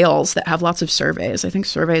scales that have lots of surveys. I think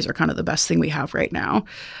surveys are kind of the best thing we have right now.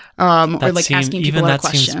 Or like asking people a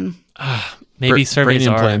question. Maybe surveys brain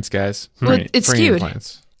are. implants, guys. Well, it's brain skewed.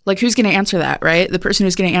 implants. Like, who's going to answer that, right? The person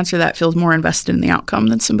who's going to answer that feels more invested in the outcome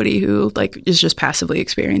than somebody who like is just passively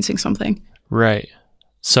experiencing something. Right.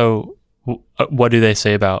 So what do they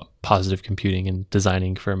say about positive computing and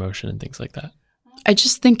designing for emotion and things like that? I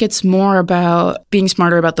just think it's more about being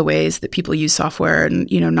smarter about the ways that people use software and,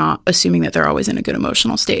 not assuming that they're always in a good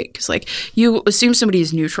emotional state. Because like you assume somebody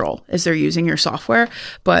is neutral as they're using your software.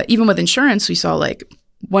 But even with insurance, we saw like,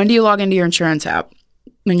 when do you log into your insurance app?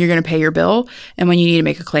 When you're going to pay your bill and when you need to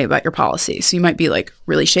make a claim about your policy. So you might be like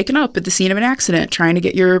really shaken up at the scene of an accident, trying to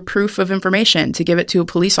get your proof of information to give it to a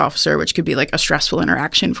police officer, which could be like a stressful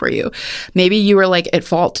interaction for you. Maybe you were like at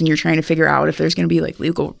fault and you're trying to figure out if there's going to be like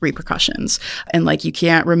legal repercussions and like you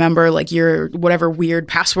can't remember like your whatever weird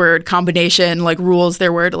password combination like rules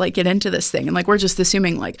there were to like get into this thing. And like we're just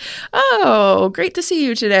assuming like, oh, great to see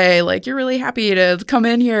you today. Like you're really happy to come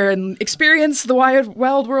in here and experience the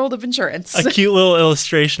wild world of insurance. A cute little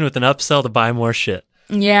illustration with an upsell to buy more shit.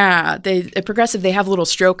 Yeah, at Progressive, they have little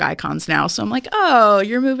stroke icons now. So I'm like, oh,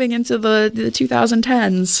 you're moving into the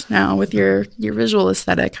 2010s now with your visual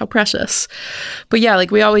aesthetic. How precious. But yeah,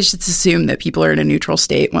 like we always just assume that people are in a neutral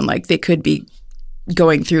state when like they could be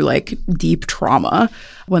going through like deep trauma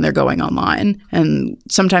when they're going online. And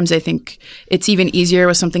sometimes I think it's even easier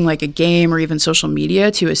with something like a game or even social media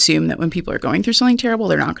to assume that when people are going through something terrible,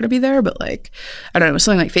 they're not going to be there. But like, I don't know, with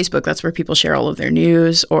something like Facebook, that's where people share all of their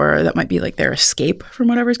news, or that might be like their escape from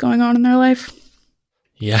whatever's going on in their life.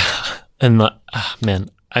 Yeah. And man,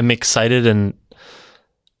 I'm excited and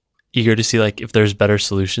eager to see like if there's better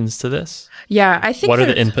solutions to this. Yeah, I think what are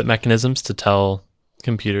the input mechanisms to tell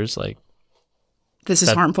computers like, this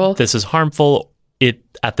is harmful. This is harmful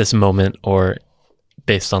at this moment or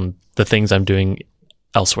based on the things I'm doing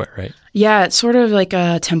elsewhere, right? Yeah, it's sort of like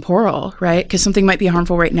temporal, right? Because something might be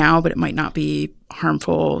harmful right now, but it might not be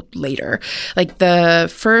harmful later. Like the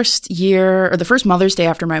first year or the first Mother's Day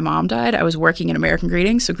after my mom died, I was working in American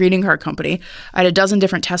Greetings, so greeting card company. I had a dozen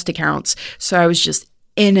different test accounts, so I was just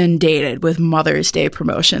inundated with Mother's Day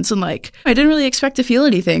promotions. And like, I didn't really expect to feel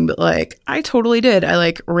anything, but like, I totally did. I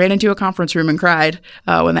like ran into a conference room and cried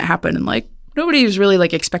when that happened. And like, nobody was really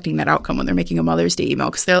like expecting that outcome when they're making a Mother's Day email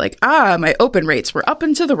because they're like, my open rates were up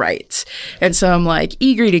and to the right. And some like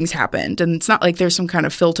e-greetings happened. And it's not like there's some kind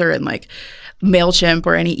of filter in like MailChimp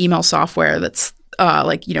or any email software that's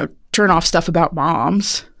turn off stuff about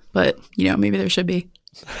moms. But, maybe there should be.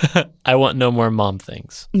 I want no more mom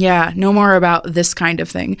things. Yeah, no more about this kind of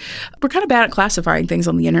thing. We're kind of bad at classifying things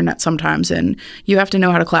on the internet sometimes, and you have to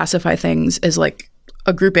know how to classify things as like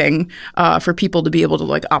a grouping for people to be able to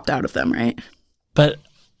like opt out of them, right? But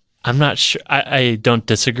I'm not sure. I don't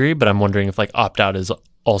disagree, but I'm wondering if like opt out is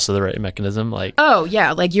also the right mechanism. Like, oh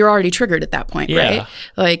yeah, like you're already triggered at that point, right?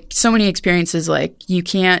 Like so many experiences, like you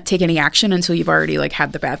can't take any action until you've already like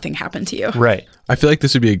had the bad thing happen to you. Right. I feel like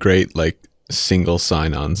this would be a great like single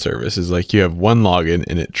sign-on service. Is like you have one login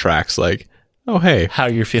and it tracks like, oh hey, how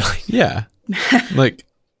you're feeling. Yeah. Like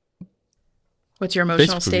what's your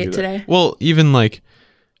emotional state today? Well, even like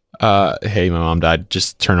hey, my mom died,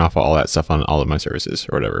 just turn off all that stuff on all of my services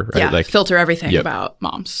or whatever, right? Yeah, like filter everything about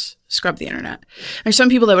moms. Scrub the internet. There's some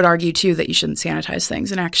people that would argue too that you shouldn't sanitize things.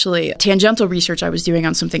 And actually, tangential research I was doing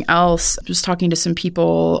on something else, I was talking to some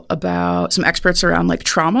people about some experts around like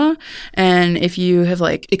trauma. And if you have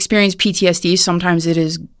like experienced PTSD, sometimes it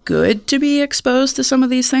is good to be exposed to some of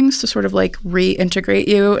these things to sort of like reintegrate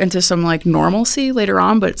you into some like normalcy later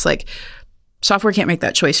on. But it's like software can't make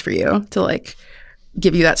that choice for you to like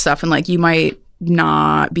give you that stuff. And like you might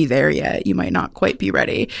not be there yet. You might not quite be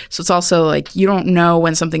ready. So it's also like you don't know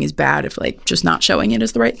when something is bad if like just not showing it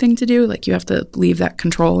is the right thing to do. Like you have to leave that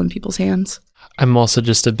control in people's hands. I'm also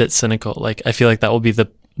just a bit cynical. Like I feel like that will be the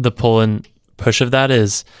pull and push of that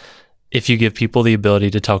is if you give people the ability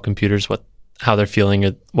to tell computers how they're feeling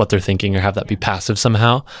or what they're thinking or have that be passive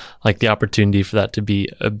somehow, like the opportunity for that to be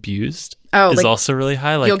abused is like, also really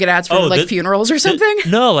high. Like you'll get ads for funerals or something?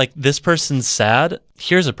 No, like this person's sad.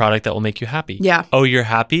 Here's a product that will make you happy. Yeah. Oh, you're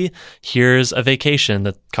happy? Here's a vacation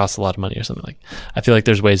that costs a lot of money or something. Like I feel like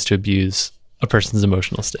there's ways to abuse a person's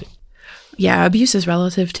emotional state. Yeah, abuse is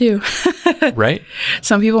relative too. Right?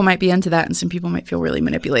 Some people might be into that and some people might feel really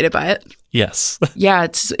manipulated by it. Yes. Yeah,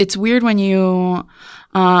 it's weird when you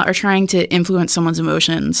are trying to influence someone's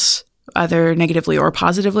emotions either negatively or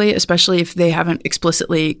positively, especially if they haven't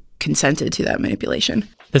explicitly consented to that manipulation.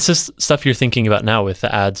 This is stuff you're thinking about now with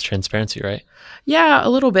the ads transparency, right? Yeah, a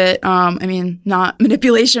little bit. I mean, not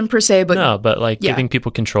manipulation per se, but no, but like giving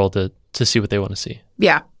people control to see what they want to see.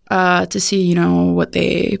 Yeah, to see what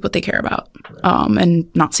they care about,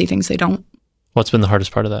 and not see things they don't. What's been the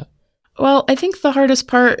hardest part of that? Well, I think the hardest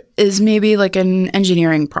part is maybe like an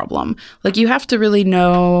engineering problem. Like you have to really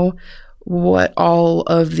know what all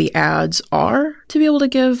of the ads are to be able to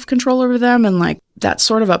give control over them. And like, that's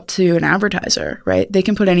sort of up to an advertiser, right? They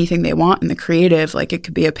can put anything they want in the creative. Like it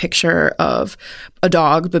could be a picture of a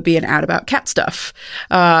dog, but be an ad about cat stuff.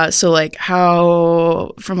 So like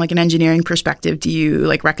how, from like an engineering perspective, do you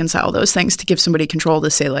like reconcile those things to give somebody control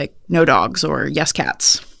to say like no dogs or yes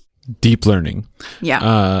cats? Deep learning.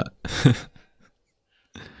 Yeah.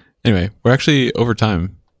 Anyway, we're actually over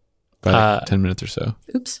time by like 10 minutes or so.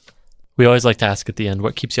 Oops. We always like to ask at the end,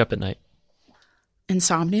 what keeps you up at night?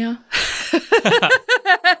 Insomnia.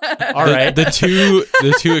 All right.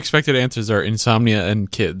 The two expected answers are insomnia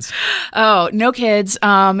and kids. Oh, no kids.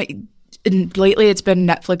 And lately it's been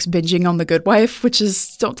Netflix binging on The Good Wife, which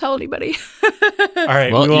is don't tell anybody. All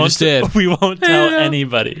right. Well, you just did. We won't tell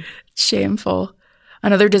anybody. Shameful.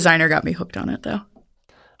 Another designer got me hooked on it though.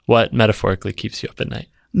 What metaphorically keeps you up at night?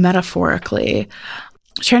 Metaphorically,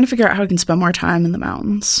 trying to figure out how I can spend more time in the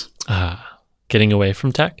mountains. Getting away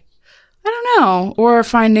from tech? I don't know. Or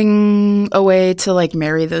finding a way to like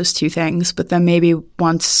marry those two things. But then maybe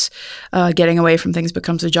once getting away from things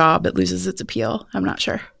becomes a job, it loses its appeal. I'm not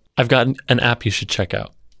sure. I've got an app you should check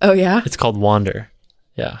out. Oh, yeah? It's called Wander.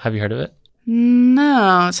 Yeah. Have you heard of it?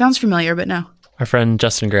 No. It sounds familiar, but no. Our friend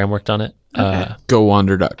Justin Graham worked on it. Okay.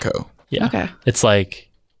 GoWander.co. Yeah. Okay. It's like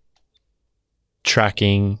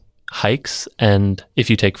tracking hikes. And if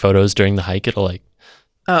you take photos during the hike, it'll like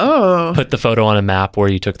put the photo on a map where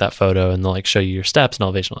you took that photo and they'll like show you your steps and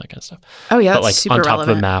elevation, all that kind of stuff. Oh, yeah. But That's like super on top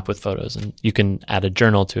relevant. of a map with photos, and you can add a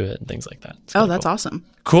journal to it and things like that. It's Oh, kinda that's awesome.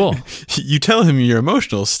 cool. You tell him your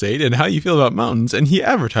emotional state and how you feel about mountains, and he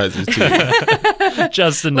advertises to you.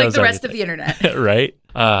 Justin Like knows the rest of everything. the internet. Right?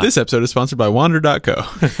 This episode is sponsored by Wander.co.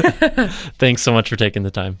 Thanks so much for taking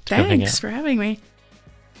the time to come hang Thanks out. for having me.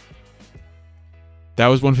 That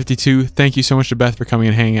was 152. Thank you so much to Beth for coming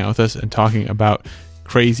and hanging out with us and talking about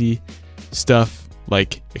crazy stuff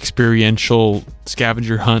like experiential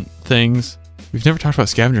scavenger hunt things. We've never talked about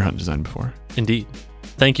scavenger hunt design before. Indeed.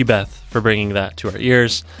 Thank you, Beth, for bringing that to our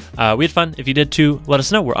ears. We had fun. If you did too, let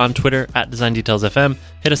us know. We're on Twitter at DesignDetailsFM.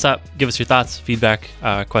 Hit us up. Give us your thoughts, feedback,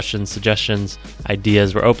 questions, suggestions,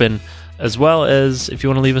 ideas. We're open. As well as if you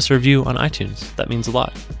want to leave us a review on iTunes. That means a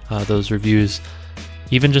lot. Those reviews,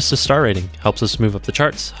 even just a star rating, helps us move up the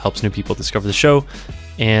charts, helps new people discover the show.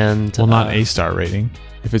 And Well, not a star rating.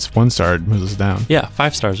 If it's 1 star, it moves us down. Yeah,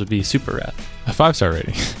 5 stars would be super rad. A 5-star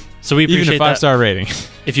rating. So we appreciate Even a that. 5-star rating.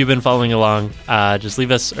 If you've been following along, just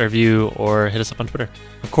leave us a review or hit us up on Twitter.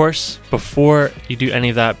 Of course, before you do any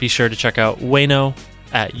of that, be sure to check out Ueno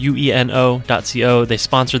at ueno.co. They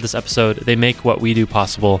sponsored this episode. They make what we do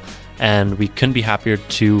possible, and we couldn't be happier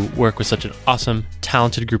to work with such an awesome,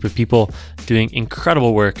 talented group of people doing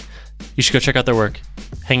incredible work. You should go check out their work.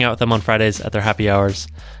 Hang out with them on Fridays at their happy hours.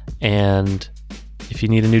 And if you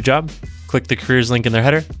need a new job, click the careers link in their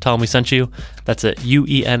header. Tell them we sent you. That's at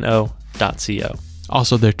ueno.co.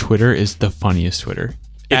 Also, their Twitter is the funniest Twitter.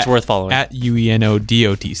 It's worth following. At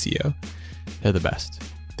UENODOTCO. They're the best.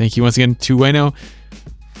 Thank you once again to Ueno.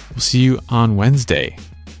 We'll see you on Wednesday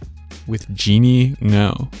with Jeannie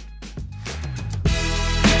Ngo.